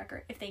the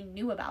homewrecker if they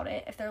knew about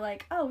it. If they're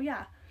like, oh,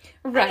 yeah.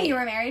 Right. I knew you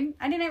were married.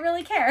 I didn't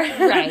really care.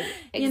 Right.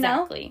 Exactly. You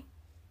know?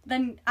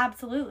 Then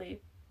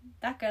absolutely.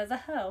 that guy's a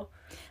hoe.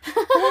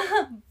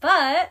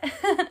 But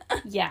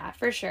yeah,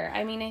 for sure.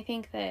 I mean, I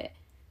think that,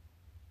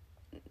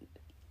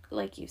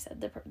 like you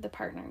said, the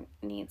partner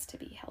needs to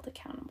be held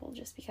accountable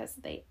just because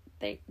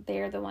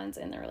they're the ones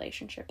in the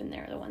relationship and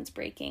they're the ones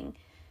breaking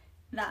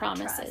that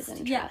promises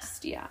and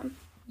trust. Yeah,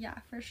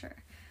 for sure.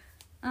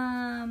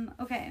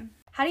 Okay.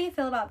 How do you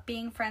feel about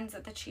being friends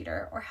with the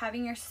cheater or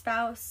having your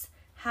spouse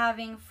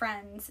having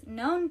friends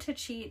known to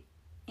cheat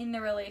in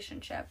the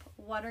relationship?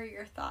 What are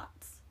your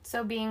thoughts?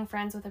 So being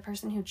friends with a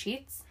person who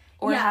cheats?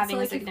 Or having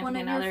a significant other?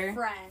 If one of your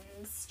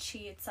friends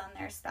cheats on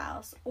their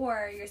spouse,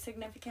 or your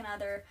significant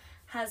other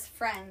has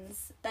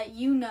friends that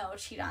you know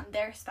cheat on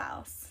their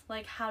spouse,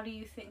 like, how do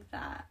you think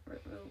that?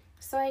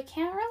 So I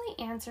can't really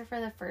answer for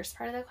the first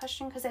part of the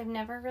question because I've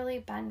never really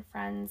been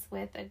friends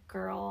with a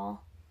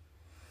girl.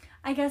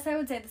 I guess I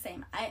would say the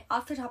same.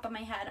 Off the top of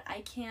my head, I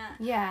can't.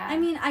 Yeah. I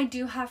mean, I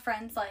do have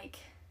friends, like,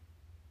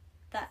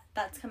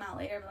 that's come out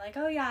later, like,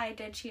 oh yeah, I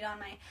did cheat on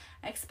my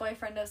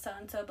ex-boyfriend of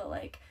so-and-so, but,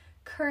 like,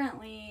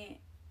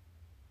 currently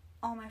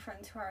all my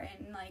friends who are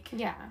in, like,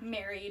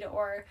 married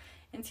or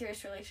in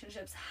serious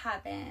relationships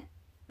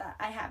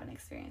I haven't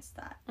experienced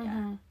that.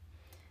 Mm-hmm.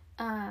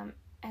 And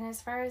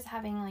as far as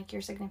having, like,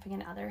 your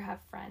significant other have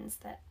friends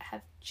that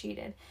have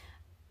cheated,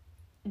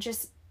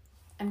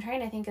 I'm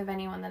trying to think of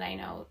anyone that I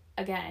know,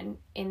 again,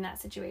 in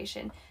that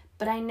situation.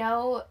 But I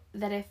know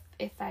that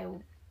if I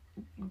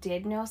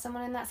did know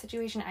someone in that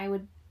situation, I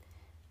would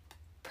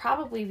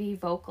probably be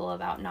vocal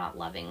about not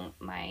loving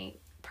my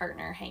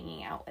partner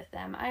hanging out with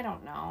them. I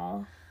don't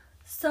know.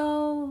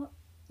 So,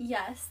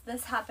 yes,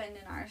 this happened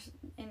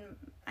in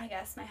I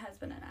guess my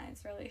husband and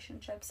I's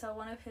relationship. So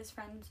one of his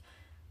friends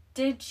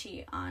did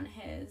cheat on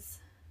his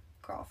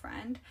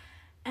girlfriend,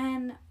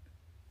 and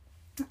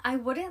I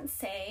wouldn't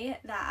say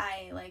that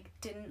I, like,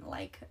 didn't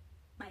like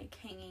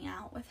hanging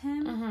out with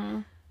him, mm-hmm.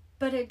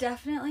 but it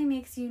definitely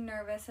makes you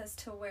nervous as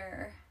to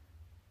where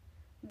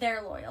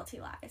their loyalty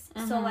lies.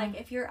 Mm-hmm. So, like,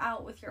 if you're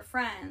out with your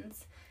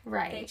friends,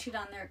 right, they cheat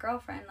on their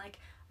girlfriend, like,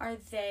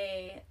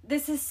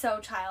 this is so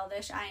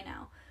childish, I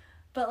know,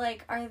 but,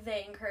 like, are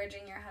they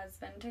encouraging your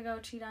husband to go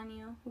cheat on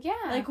you? Yeah.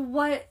 Like,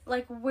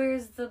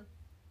 where's the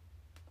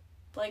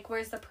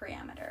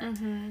parameter?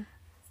 Mm-hmm.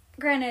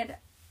 Granted,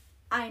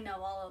 I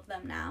know all of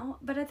them now,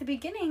 but at the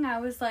beginning I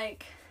was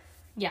like,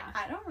 yeah,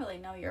 I don't really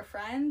know your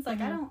friends, like,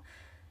 mm-hmm. I don't,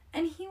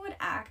 and he would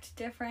act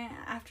different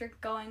after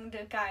going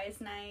to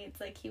guys'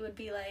 nights, like, he would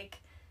be like,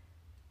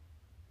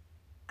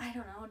 I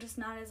don't know, just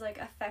not as, like,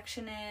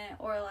 affectionate,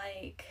 or,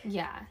 like,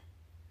 yeah,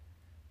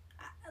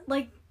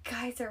 like,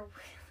 guys are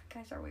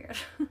weird.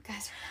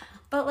 Guys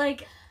are But,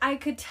 like, I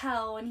could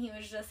tell when he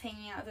was just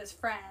hanging out with his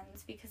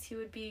friends, because he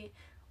would be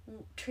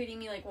treating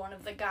me like one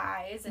of the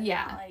guys and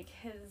not, like,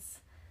 his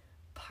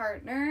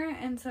partner,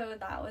 and so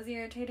that was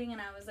irritating,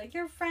 and I was like,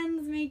 your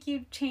friends make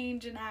you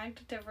change and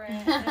act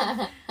different.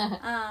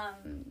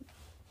 And,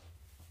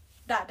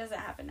 that doesn't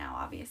happen now,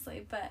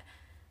 obviously, but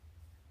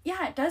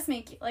yeah, it does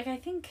make you, like, I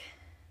think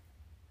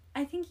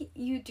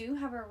you do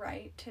have a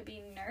right to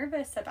be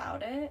nervous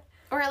about it.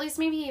 Or at least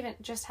maybe even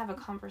just have a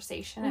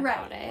conversation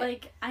about it.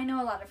 Like, I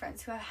know a lot of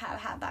friends who have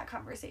had that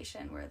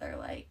conversation where they're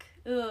like,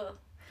 ugh.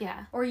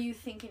 Yeah. Or you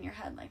think in your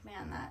head, like,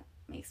 man, that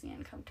makes me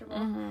uncomfortable.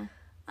 Mm-hmm.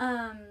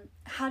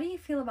 How do you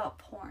feel about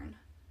porn?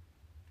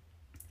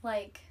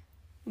 Like,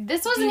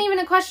 this wasn't even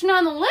a question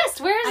on the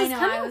list. Where is this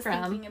coming from? I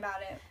was thinking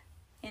about it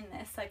in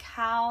this. Like,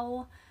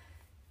 how,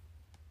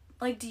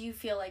 like, do you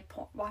feel like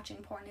watching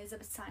porn is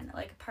a sign,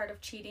 like, a part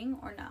of cheating,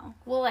 or no?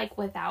 Well, like,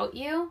 without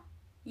you?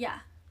 Yeah.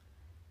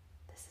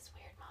 This is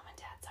weird, Mom and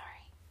Dad,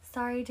 sorry.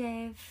 Sorry,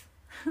 Dave.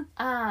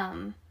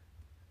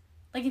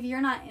 Like, if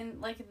you're not in,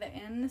 like,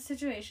 in the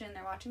situation,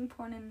 they're watching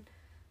porn, and,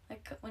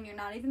 like, when you're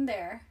not even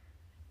there,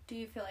 do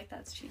you feel like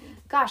that's cheating?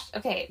 Gosh,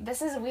 okay,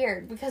 this is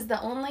weird, because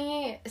the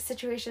only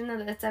situation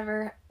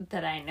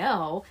that I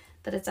know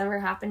that it's ever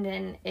happened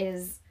in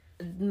is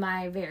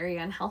my very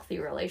unhealthy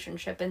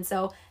relationship, and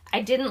so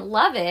I didn't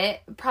love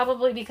it,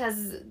 probably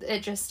because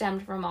it just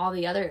stemmed from all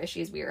the other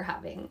issues we were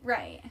having.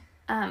 Right.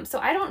 So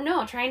I don't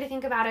know, trying to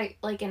think about it,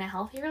 like, in a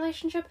healthy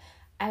relationship,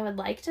 I would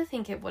like to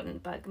think it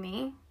wouldn't bug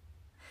me.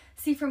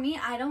 See, for me,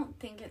 I don't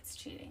think it's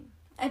cheating.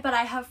 But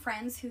I have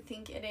friends who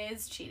think it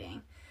is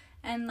cheating.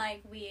 And,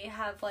 like, we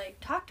have, like,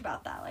 talked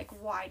about that. Like,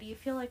 why do you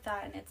feel like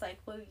that? And it's like,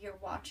 well, you're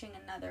watching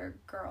another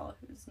girl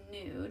who's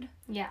nude.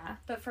 Yeah.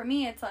 But for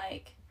me, it's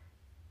like,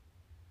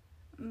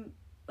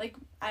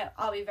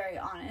 I'll be very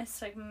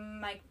honest. Like,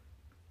 Mike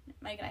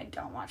and I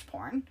don't watch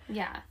porn.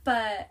 Yeah.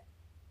 But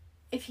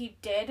if he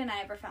did and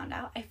I ever found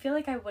out, I feel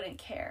like I wouldn't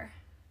care.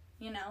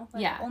 You know?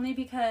 Like, yeah. Only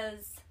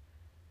because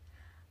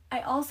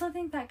I also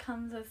think that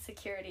comes with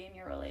security in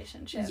your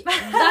relationship.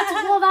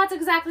 That's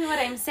exactly what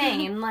I'm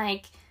saying.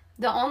 Like,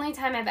 the only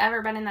time I've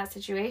ever been in that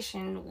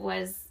situation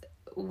was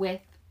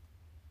with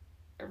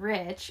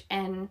Rich,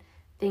 and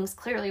things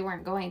clearly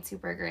weren't going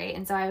super great.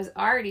 And so I was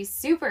already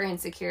super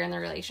insecure in the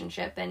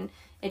relationship, and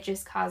it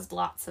just caused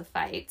lots of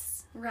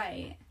fights.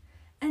 Right.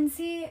 And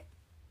see,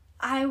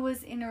 I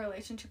was in a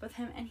relationship with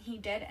him, and he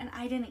did, and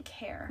I didn't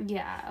care.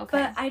 Yeah, okay.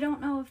 But I don't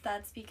know if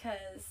that's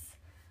because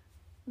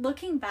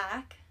looking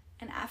back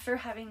and after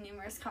having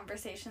numerous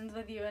conversations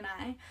with you and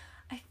I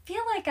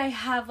feel like I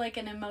have, like,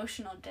 an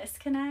emotional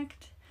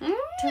disconnect to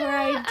where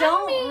I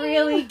don't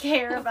really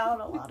care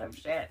about a lot of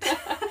shit.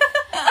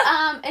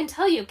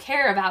 Until you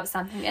care about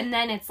something, and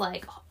then it's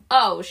like,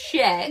 oh,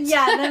 shit.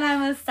 Yeah, then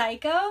I'm a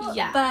psycho.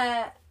 Yeah.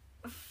 But,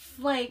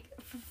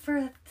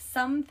 for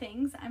some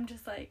things, I'm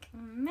just like,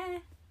 meh.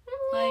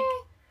 Like,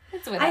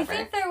 it's whatever. I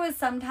think there was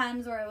some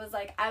times where it was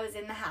like, I was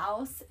in the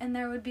house, and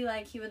there would be,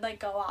 like, he would, like,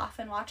 go off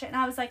and watch it, and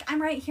I was like,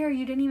 I'm right here,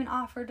 you didn't even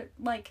offer to,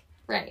 like...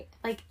 Right.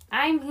 Like,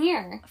 I'm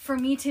here. For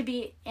me to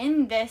be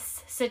in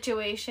this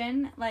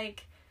situation,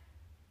 like,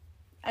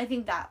 I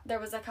think that there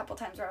was a couple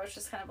times where I was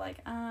just kind of like,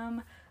 I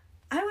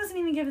wasn't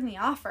even given the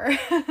offer.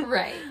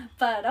 Right.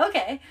 But,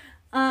 okay.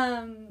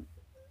 I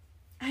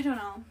don't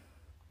know.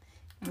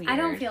 Weird. I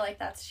don't feel like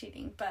that's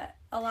cheating, but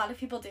a lot of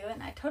people do,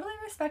 and I totally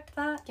respect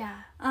that. Yeah.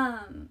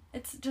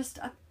 It's just,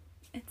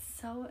 it's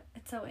so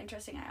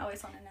interesting. I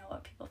always want to know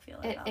what people feel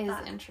about that. It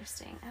is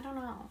interesting. I don't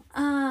know.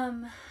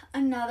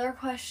 Another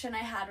question I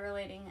had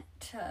relating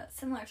to,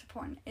 similar to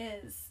porn,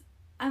 is,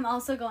 I'm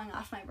also going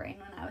off my brain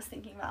when I was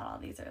thinking about all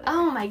these earlier.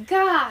 Oh my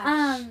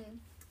gosh.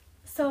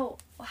 So,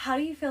 how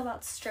do you feel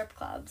about strip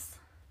clubs?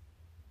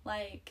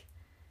 Like,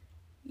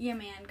 your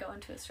man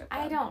going to a strip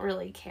club. I don't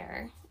really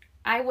care.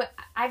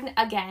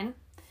 Again,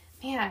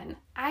 man,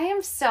 I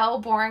am so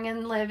boring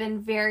and live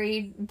in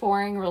very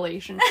boring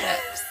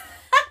relationships.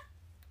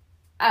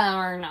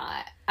 Or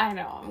not. I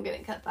know, I'm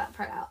gonna cut that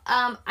part out.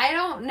 I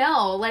don't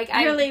know. Like,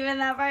 You're leaving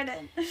that part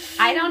in.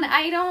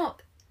 I don't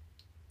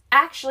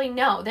actually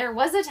know. There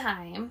was a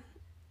time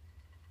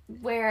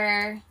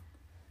where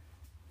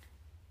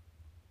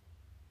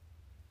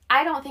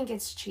I don't think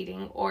it's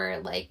cheating or,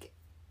 like,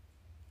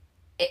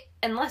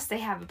 unless they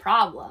have a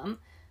problem.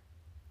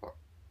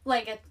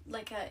 Like a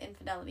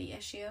infidelity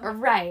issue.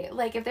 Right.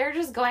 Like, if they're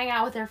just going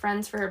out with their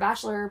friends for a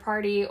bachelor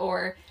party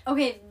or...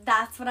 Okay,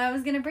 that's what I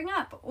was going to bring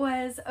up.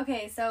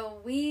 Okay,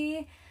 so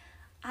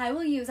I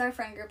will use our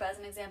friend group as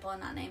an example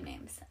and not name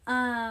names.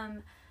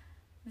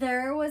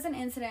 There was an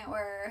incident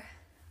where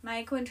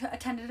Mike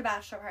attended a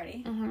bachelor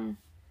party. Mm-hmm.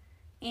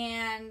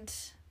 And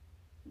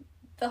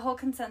the whole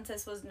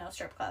consensus was no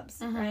strip clubs,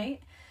 mm-hmm. right?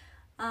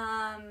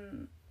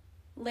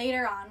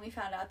 Later on, we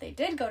found out they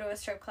did go to a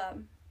strip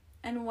club.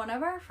 And one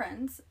of our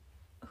friends,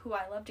 who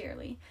I love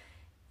dearly,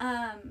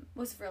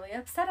 was really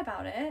upset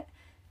about it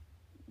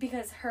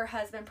because her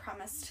husband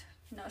promised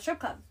no strip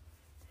club.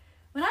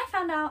 When I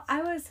found out,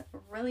 I was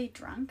really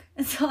drunk,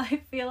 and so I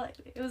feel like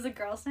it was a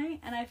girls' night,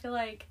 and I feel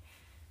like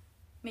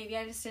maybe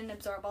I just didn't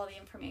absorb all the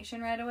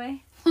information right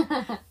away.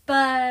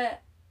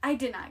 But I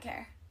did not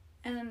care.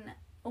 And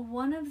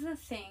one of the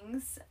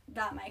things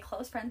that my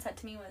close friend said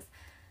to me was,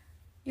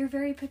 "You're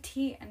very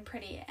petite and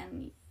pretty,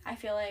 and I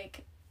feel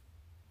like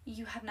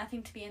you have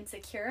nothing to be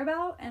insecure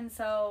about, and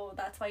so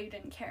that's why you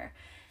didn't care."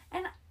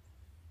 And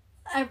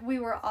we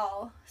were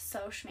all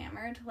so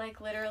schmammered. Like,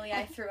 literally,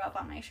 I threw up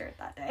on my shirt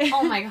that day.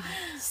 Oh my god.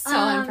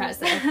 So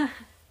impressive.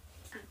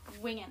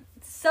 Winging.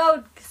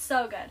 So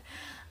good.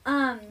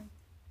 I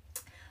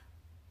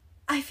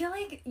feel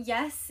like,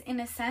 yes,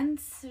 in a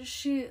sense,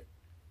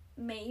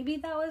 maybe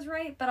that was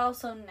right, but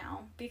also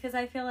no. Because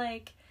I feel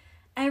like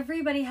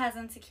everybody has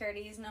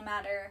insecurities, no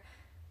matter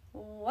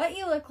what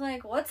you look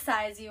like, what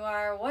size you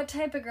are, what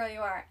type of girl you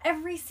are.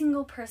 Every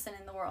single person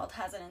in the world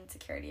has an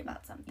insecurity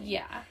about something.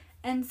 Yeah.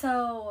 And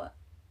so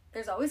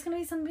there's always going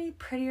to be somebody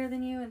prettier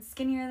than you and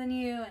skinnier than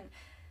you and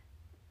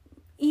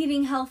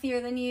eating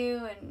healthier than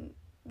you and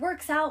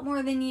works out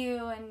more than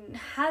you and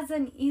has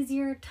an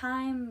easier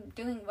time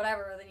doing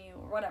whatever than you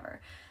or whatever.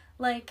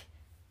 Like,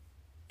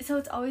 so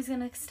it's always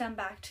going to stem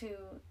back to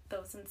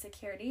those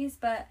insecurities.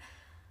 But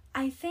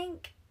I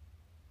think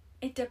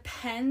it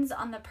depends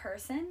on the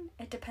person.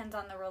 It depends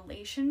on the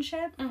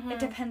relationship. Mm-hmm. It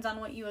depends on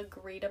what you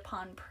agreed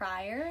upon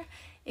prior.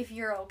 If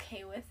you're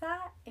okay with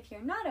that. If you're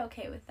not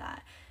okay with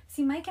that.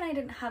 See, Mike and I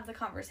didn't have the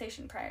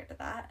conversation prior to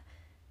that.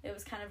 It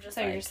was kind of just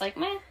so you're just like,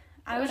 meh.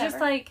 I was just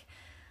like,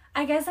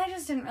 I guess I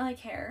just didn't really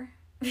care.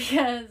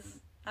 Because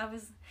I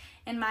was,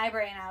 in my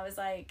brain, I was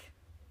like,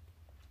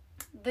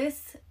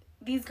 these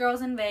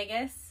girls in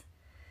Vegas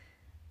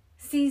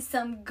see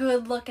some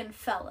good-looking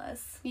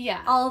fellas.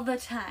 Yeah. All the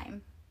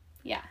time.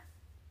 Yeah.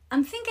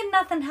 I'm thinking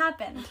nothing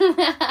happened.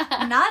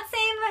 I'm not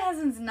saying my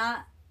husband's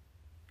not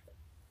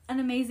an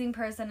amazing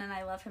person and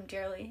I love him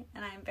dearly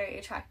and I'm very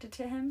attracted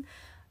to him.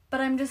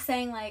 But I'm just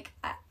saying, like,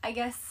 I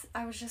guess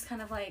I was just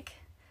kind of like,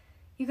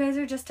 you guys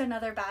are just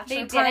another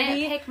bachelor party. They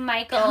didn't pick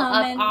Michael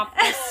up off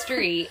the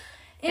street.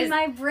 In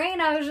my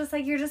brain, I was just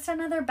like, you're just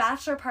another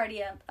bachelor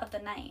party of the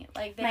night.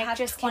 Like, they had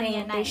 20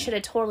 a night. They should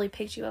have totally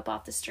picked you up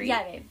off the street.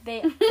 Yeah,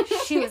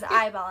 she was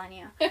eyeballing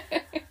you.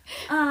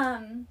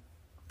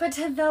 But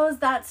to those,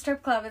 that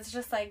strip club, it's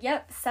just like,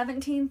 yep,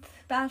 17th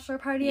bachelor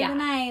party of the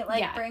night.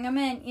 Like, bring them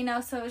in, you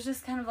know? So it was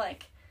just kind of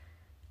like,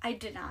 I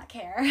did not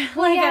care.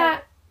 Like, yeah.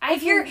 I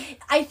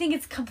think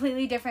it's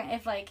completely different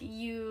if, like,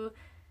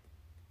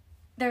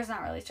 there's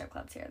not really strip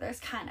clubs here. There's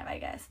kind of, I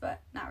guess, but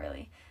not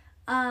really.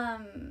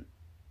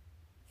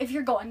 if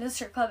you're going to the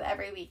strip club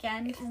every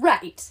weekend,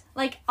 right,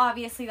 like,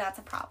 obviously that's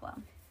a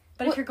problem.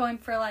 But if you're going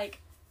for, like,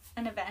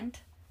 an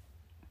event,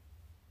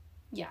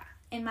 yeah,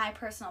 in my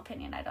personal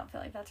opinion, I don't feel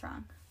like that's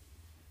wrong.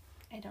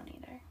 I don't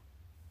either.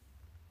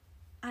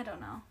 I don't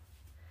know.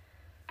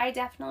 I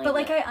definitely... But,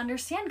 like, I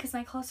understand, because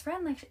my close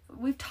friend, like,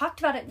 we've talked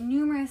about it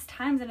numerous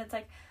times, and it's,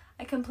 like,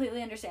 I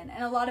completely understand.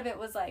 And a lot of it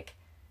was, like,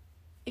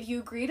 if you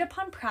agreed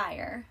upon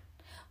prior...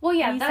 Well,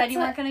 yeah, and you said you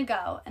weren't going to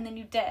go, and then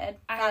you did,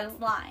 that's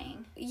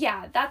lying.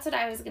 Yeah, that's what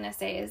I was going to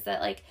say, is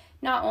that, like,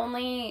 not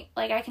only...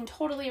 Like, I can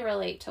totally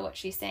relate to what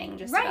she's saying,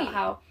 just about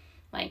how,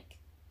 like,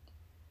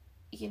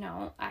 you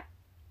know,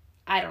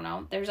 I don't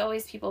know, there's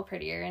always people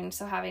prettier, and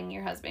so having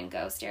your husband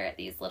go stare at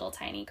these little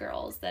tiny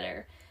girls that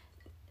are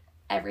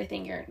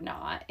everything you're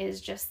not is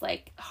just,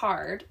 like,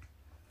 hard.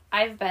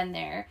 I've been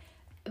there.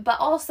 But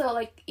also,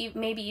 like,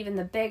 maybe even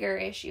the bigger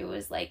issue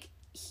is, like,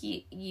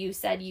 you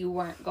said you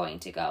weren't going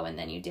to go, and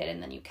then you did,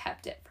 and then you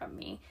kept it from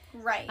me.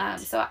 Right.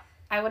 So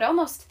I would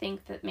almost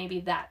think that maybe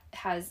that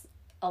has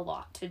a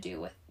lot to do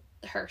with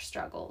her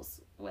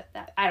struggles with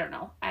that. I don't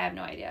know. I have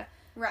no idea.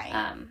 Right.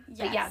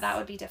 But yeah, that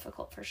would be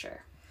difficult for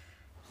sure.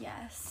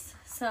 Yes.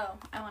 So,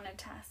 I wanted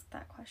to ask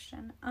that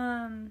question.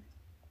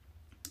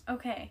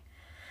 Okay.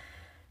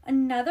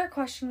 Another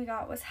question we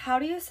got was, how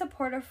do you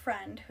support a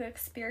friend who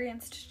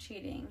experienced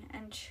cheating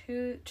and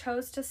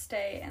chose to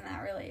stay in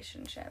that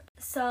relationship?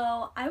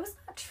 So, I was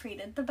not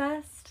treated the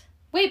best.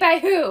 Wait, by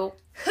who?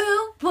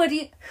 Who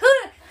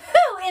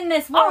in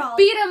this world I'll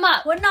beat him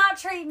up. would not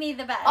treat me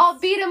the best? I'll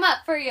beat him up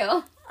for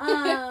you.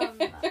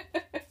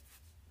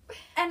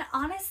 And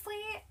honestly,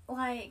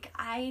 like,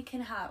 we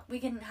can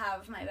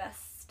have my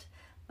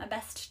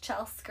best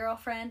Chelsea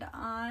girlfriend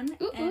on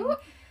and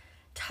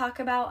talk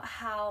about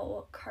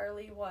how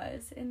Carly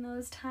was in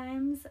those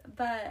times,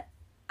 but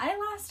I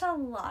lost a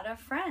lot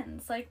of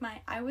friends. Like,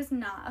 I was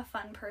not a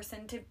fun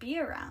person to be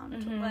around.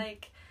 Mm-hmm.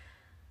 Like,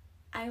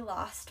 I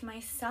lost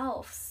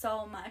myself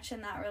so much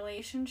in that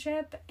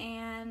relationship,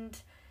 and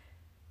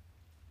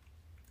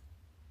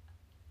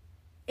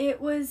it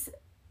was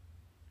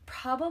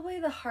probably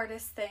the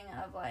hardest thing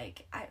of,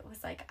 like, I was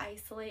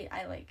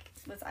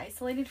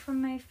isolated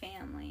from my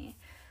family.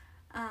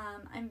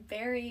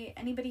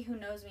 Anybody who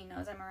knows me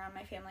knows I'm around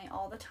my family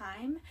all the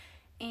time,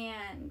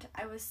 and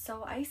I was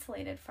so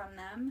isolated from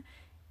them,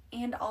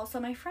 and also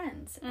my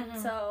friends. Mm-hmm.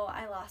 And so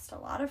I lost a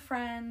lot of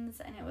friends,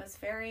 and it was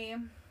very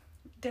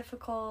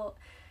difficult,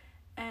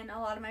 and a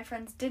lot of my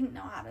friends didn't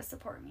know how to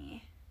support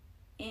me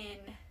in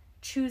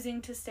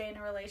choosing to stay in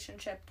a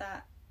relationship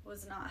that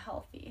was not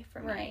healthy for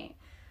me. Right.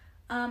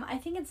 I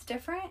think it's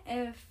different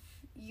if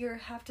you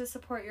have to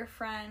support your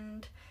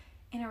friend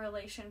in a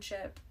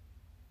relationship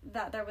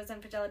that there was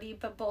infidelity,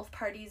 but both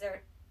parties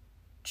are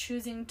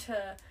choosing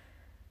to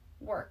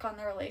work on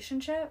the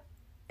relationship.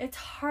 It's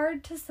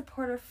hard to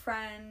support a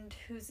friend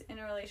who's in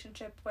a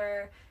relationship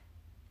where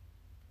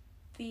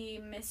the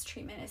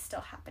mistreatment is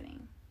still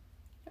happening.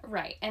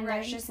 Right. And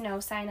there's just no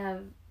sign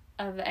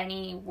of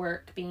any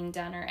work being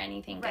done or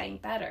anything getting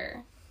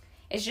better.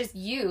 It's just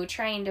you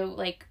trying to,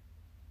 like,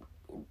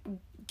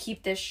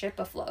 keep this ship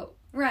afloat.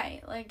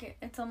 Right. Like,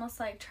 it's almost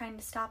like trying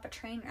to stop a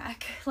train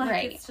wreck.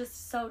 Like, it's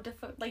just so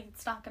difficult. Like,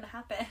 it's not going to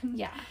happen.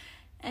 Yeah.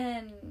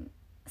 And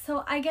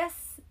so I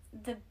guess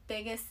the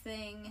biggest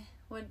thing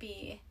would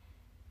be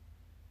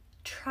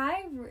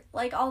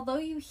although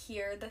you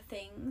hear the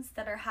things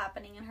that are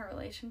happening in her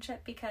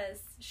relationship because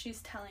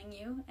she's telling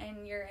you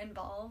and you're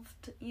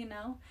involved, you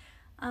know,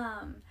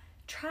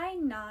 try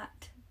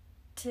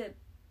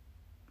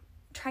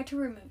to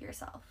remove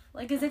yourself.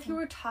 Like, as if you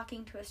were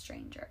talking to a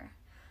stranger.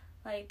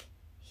 Like,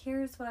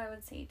 here's what I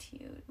would say to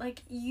you.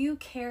 Like, you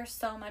care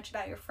so much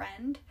about your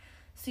friend,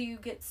 so you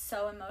get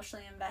so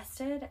emotionally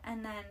invested,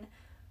 and then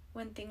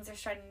when things are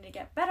starting to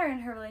get better in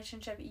her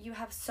relationship, you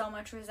have so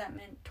much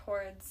resentment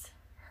towards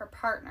her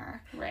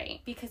partner. Right.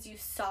 Because you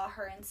saw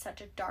her in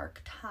such a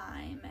dark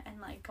time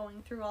and, like,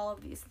 going through all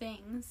of these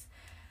things.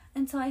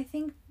 And so I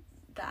think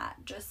that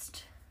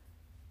just...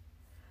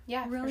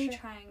 Yeah, really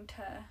trying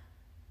to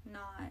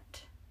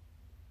not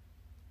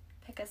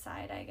pick a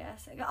side, I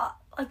guess.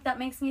 Like, that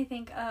makes me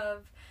think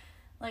of,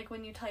 like,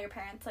 when you tell your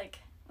parents, like,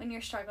 when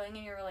you're struggling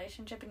in your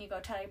relationship and you go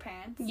tell your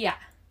parents. Yeah.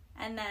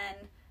 And then,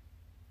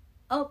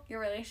 your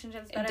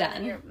relationship's better.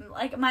 Done. Than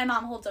like, my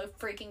mom holds a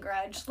freaking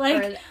grudge.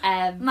 Like,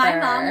 forever. My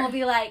mom will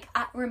be like,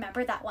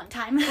 remember that one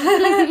time?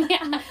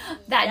 Yeah.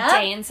 That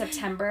day in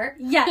September.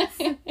 Yes.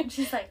 And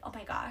she's like, oh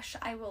my gosh,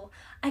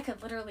 I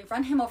could literally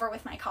run him over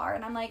with my car.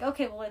 And I'm like,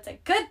 okay, well, it's a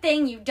good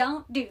thing you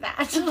don't do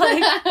that.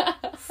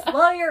 Like,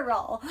 slow your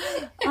roll.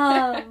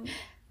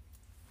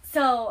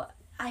 So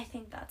I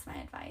think that's my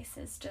advice,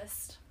 is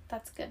just...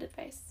 That's good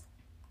advice.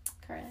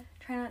 Correct.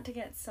 Try not to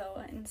get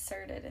so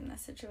inserted in the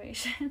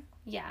situation.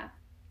 Yeah.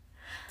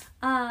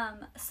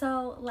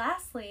 So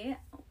lastly,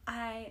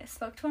 I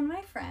spoke to one of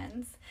my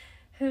friends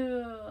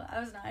who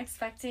I was not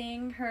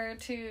expecting her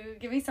to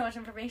give me so much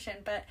information,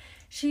 but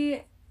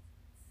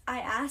I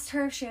asked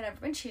her if she had ever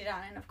been cheated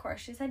on, and of course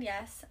she said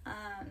yes.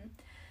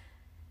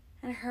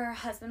 And her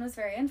husband was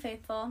very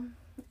unfaithful.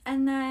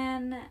 And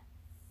then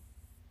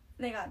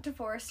they got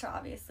divorced,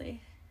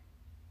 obviously.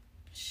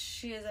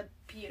 She is a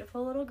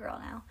beautiful little girl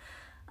now,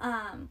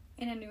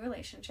 in a new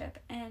relationship.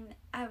 And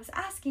I was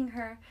asking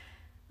her,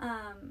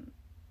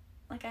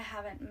 like, I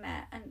haven't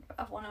met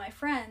one of my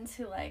friends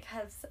who, like,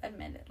 has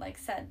admitted, like,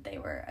 said they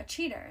were a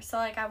cheater. So,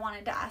 like, I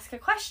wanted to ask a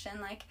question,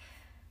 like,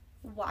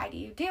 why do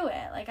you do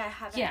it? Like, I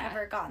haven't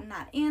ever gotten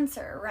that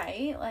answer,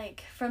 right?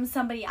 Like, from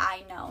somebody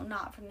I know,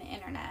 not from the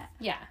internet.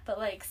 Yeah. But,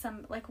 like,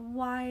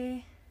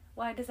 why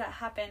does that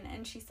happen?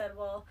 And she said,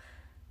 well,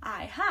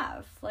 I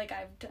have. Like,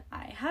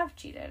 I have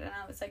cheated. And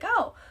I was like,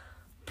 oh,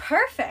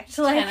 perfect.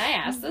 Like, can I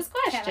ask this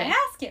question? Can I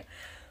ask you?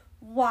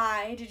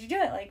 Why did you do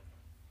it? Like,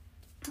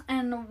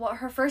 and what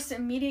her first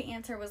immediate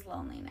answer was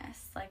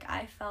loneliness. Like,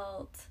 I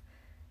felt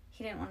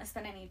he didn't want to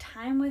spend any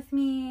time with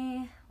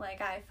me. Like,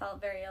 I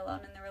felt very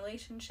alone in the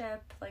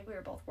relationship. Like, we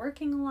were both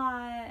working a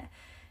lot,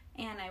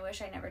 and I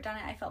wish I'd never done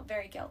it. I felt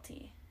very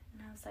guilty.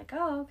 And I was like,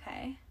 oh,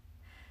 okay.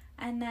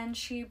 And then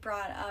she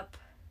brought up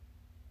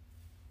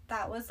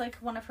that was, like,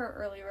 one of her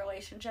early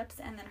relationships,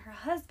 and then her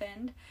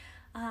husband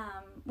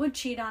would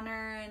cheat on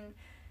her, and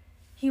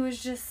he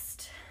was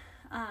just...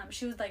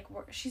 she was like,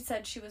 she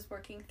said she was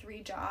working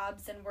 3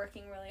 jobs and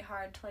working really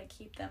hard to, like,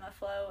 keep them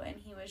afloat, and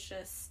he was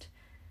just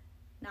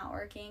not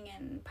working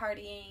and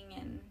partying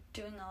and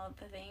doing all of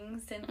the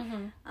things.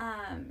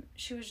 And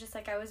she was just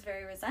like, I was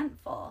very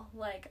resentful.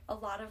 Like, a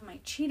lot of my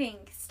cheating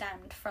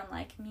stemmed from,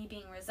 like, me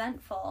being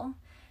resentful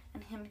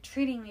and him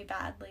treating me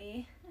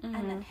badly,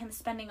 and then him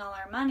spending all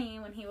our money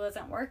when he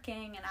wasn't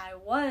working, and I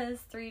was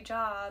 3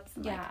 jobs.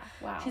 And, yeah,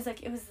 wow. She's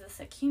like, it was this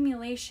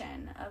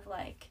accumulation of,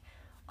 like,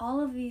 all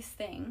of these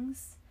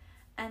things,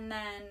 and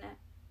then,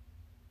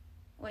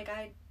 like,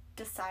 I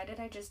decided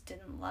I just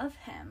didn't love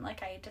him.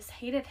 Like, I just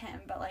hated him,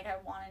 but, like,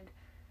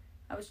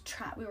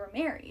 we were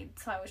married,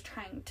 so I was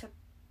trying to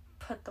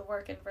put the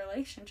work in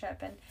relationship,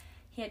 and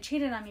he had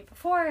cheated on me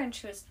before, and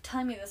she was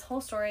telling me this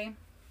whole story,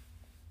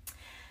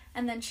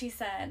 and then she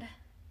said,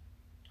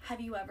 have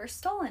you ever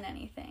stolen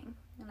anything?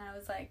 And I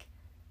was like,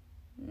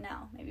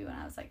 no, maybe when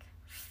I was, like,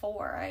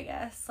 4, I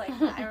guess. Like,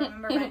 I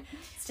remember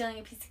stealing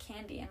a piece of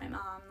candy, and my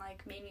mom,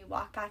 like, made me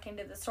walk back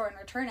into the store and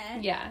return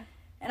it. Yeah.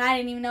 And I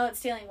didn't even know what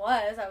stealing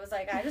was. I was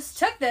like, I just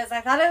took this.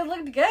 I thought it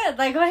looked good.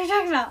 Like, what are you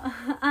talking about?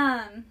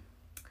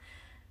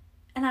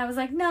 And I was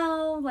like,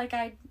 no, like,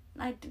 I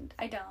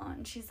don't.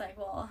 And she's like,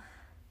 well,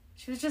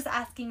 she was just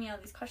asking me all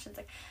these questions,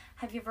 like,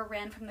 have you ever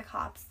ran from the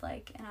cops?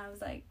 Like, and I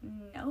was like,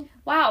 no.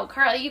 Wow,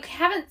 Carla, you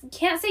can't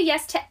say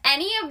yes to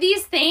any of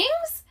these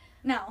things?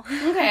 No.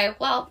 Okay,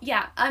 well,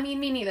 yeah. I mean,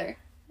 me neither.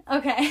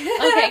 Okay.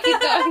 Okay,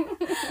 keep going.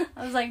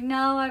 I was like,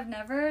 no, I've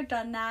never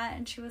done that.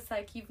 And she was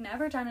like, you've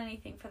never done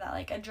anything for that,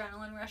 like,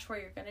 adrenaline rush where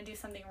you're going to do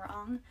something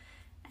wrong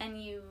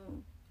and you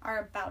are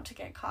about to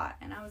get caught.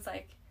 And I was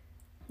like,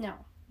 no.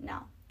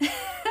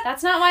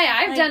 That's not why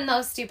I've done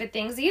those stupid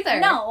things either.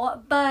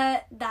 No,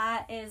 but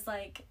that is,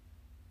 like,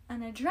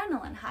 an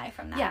adrenaline high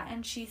from that. Yeah.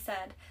 And she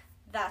said,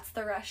 that's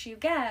the rush you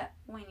get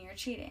when you're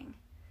cheating.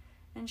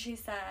 And she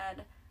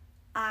said,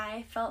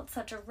 I felt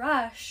such a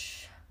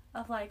rush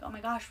of, like, oh my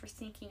gosh, we're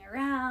sneaking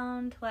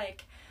around,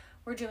 like,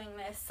 we're doing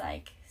this,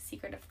 like,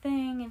 secretive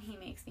thing, and he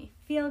makes me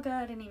feel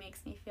good, and he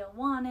makes me feel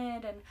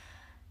wanted, and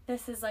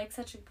this is, like,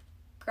 such a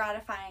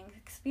gratifying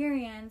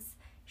experience.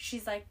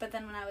 She's like, but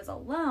then when I was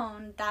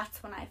alone,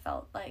 that's when I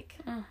felt, like,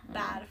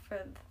 bad for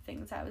the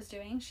things I was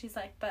doing. She's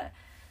like, but,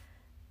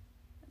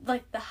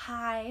 like, the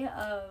high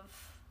of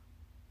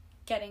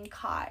getting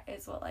caught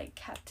is what, like,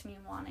 kept me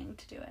wanting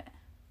to do it.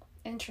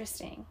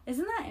 Interesting.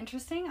 Isn't that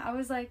interesting? I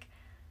was like,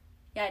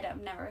 yeah,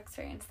 I've never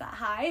experienced that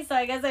high, so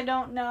I guess I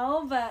don't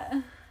know, but...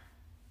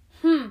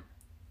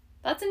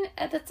 That's I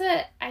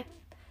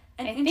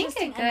think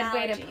a good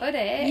way to put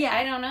it. Yeah.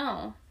 I don't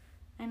know.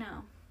 I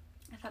know.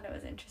 I thought it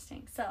was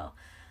interesting. So,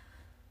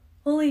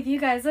 we'll leave you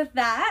guys with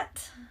that.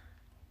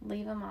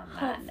 Leave them on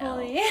that note.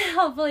 Hopefully.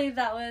 Hopefully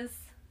that was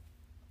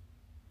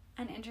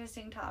an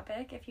interesting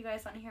topic. If you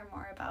guys want to hear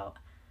more about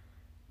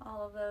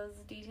all of those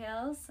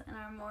details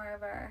and more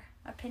of our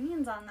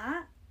opinions on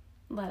that,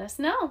 let us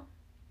know.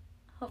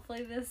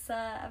 Hopefully this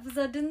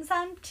episode didn't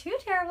sound too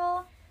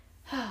terrible.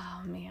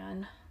 Oh,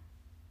 man.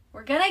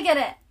 We're gonna get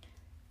it.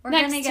 We're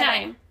Next gonna get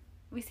time. It.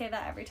 We say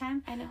that every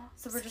time. I know.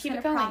 So we're just gonna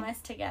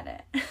promise to get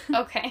it.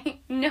 Okay.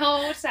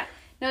 No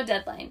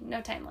deadline.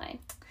 No timeline.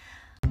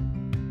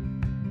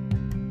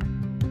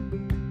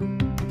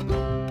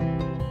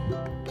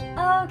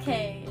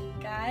 Okay,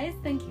 guys.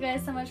 Thank you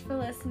guys so much for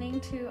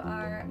listening to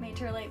our Made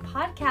to Relate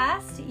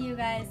podcast. You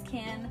guys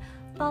can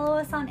follow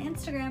us on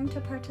Instagram to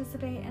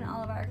participate in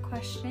all of our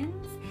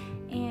questions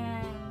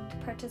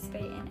and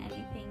participate in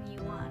anything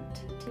you want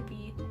to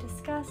be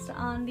discussed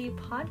on the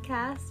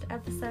podcast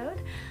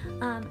episode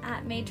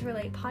at Made to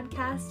Relate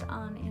Podcast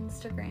on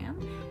Instagram.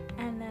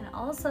 And then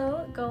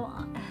also go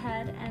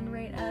ahead and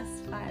rate us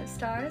 5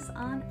 stars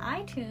on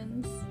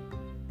iTunes.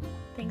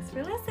 Thanks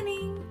for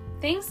listening.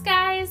 Thanks,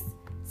 guys.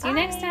 See you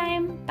Bye. next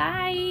time.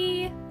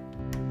 Bye.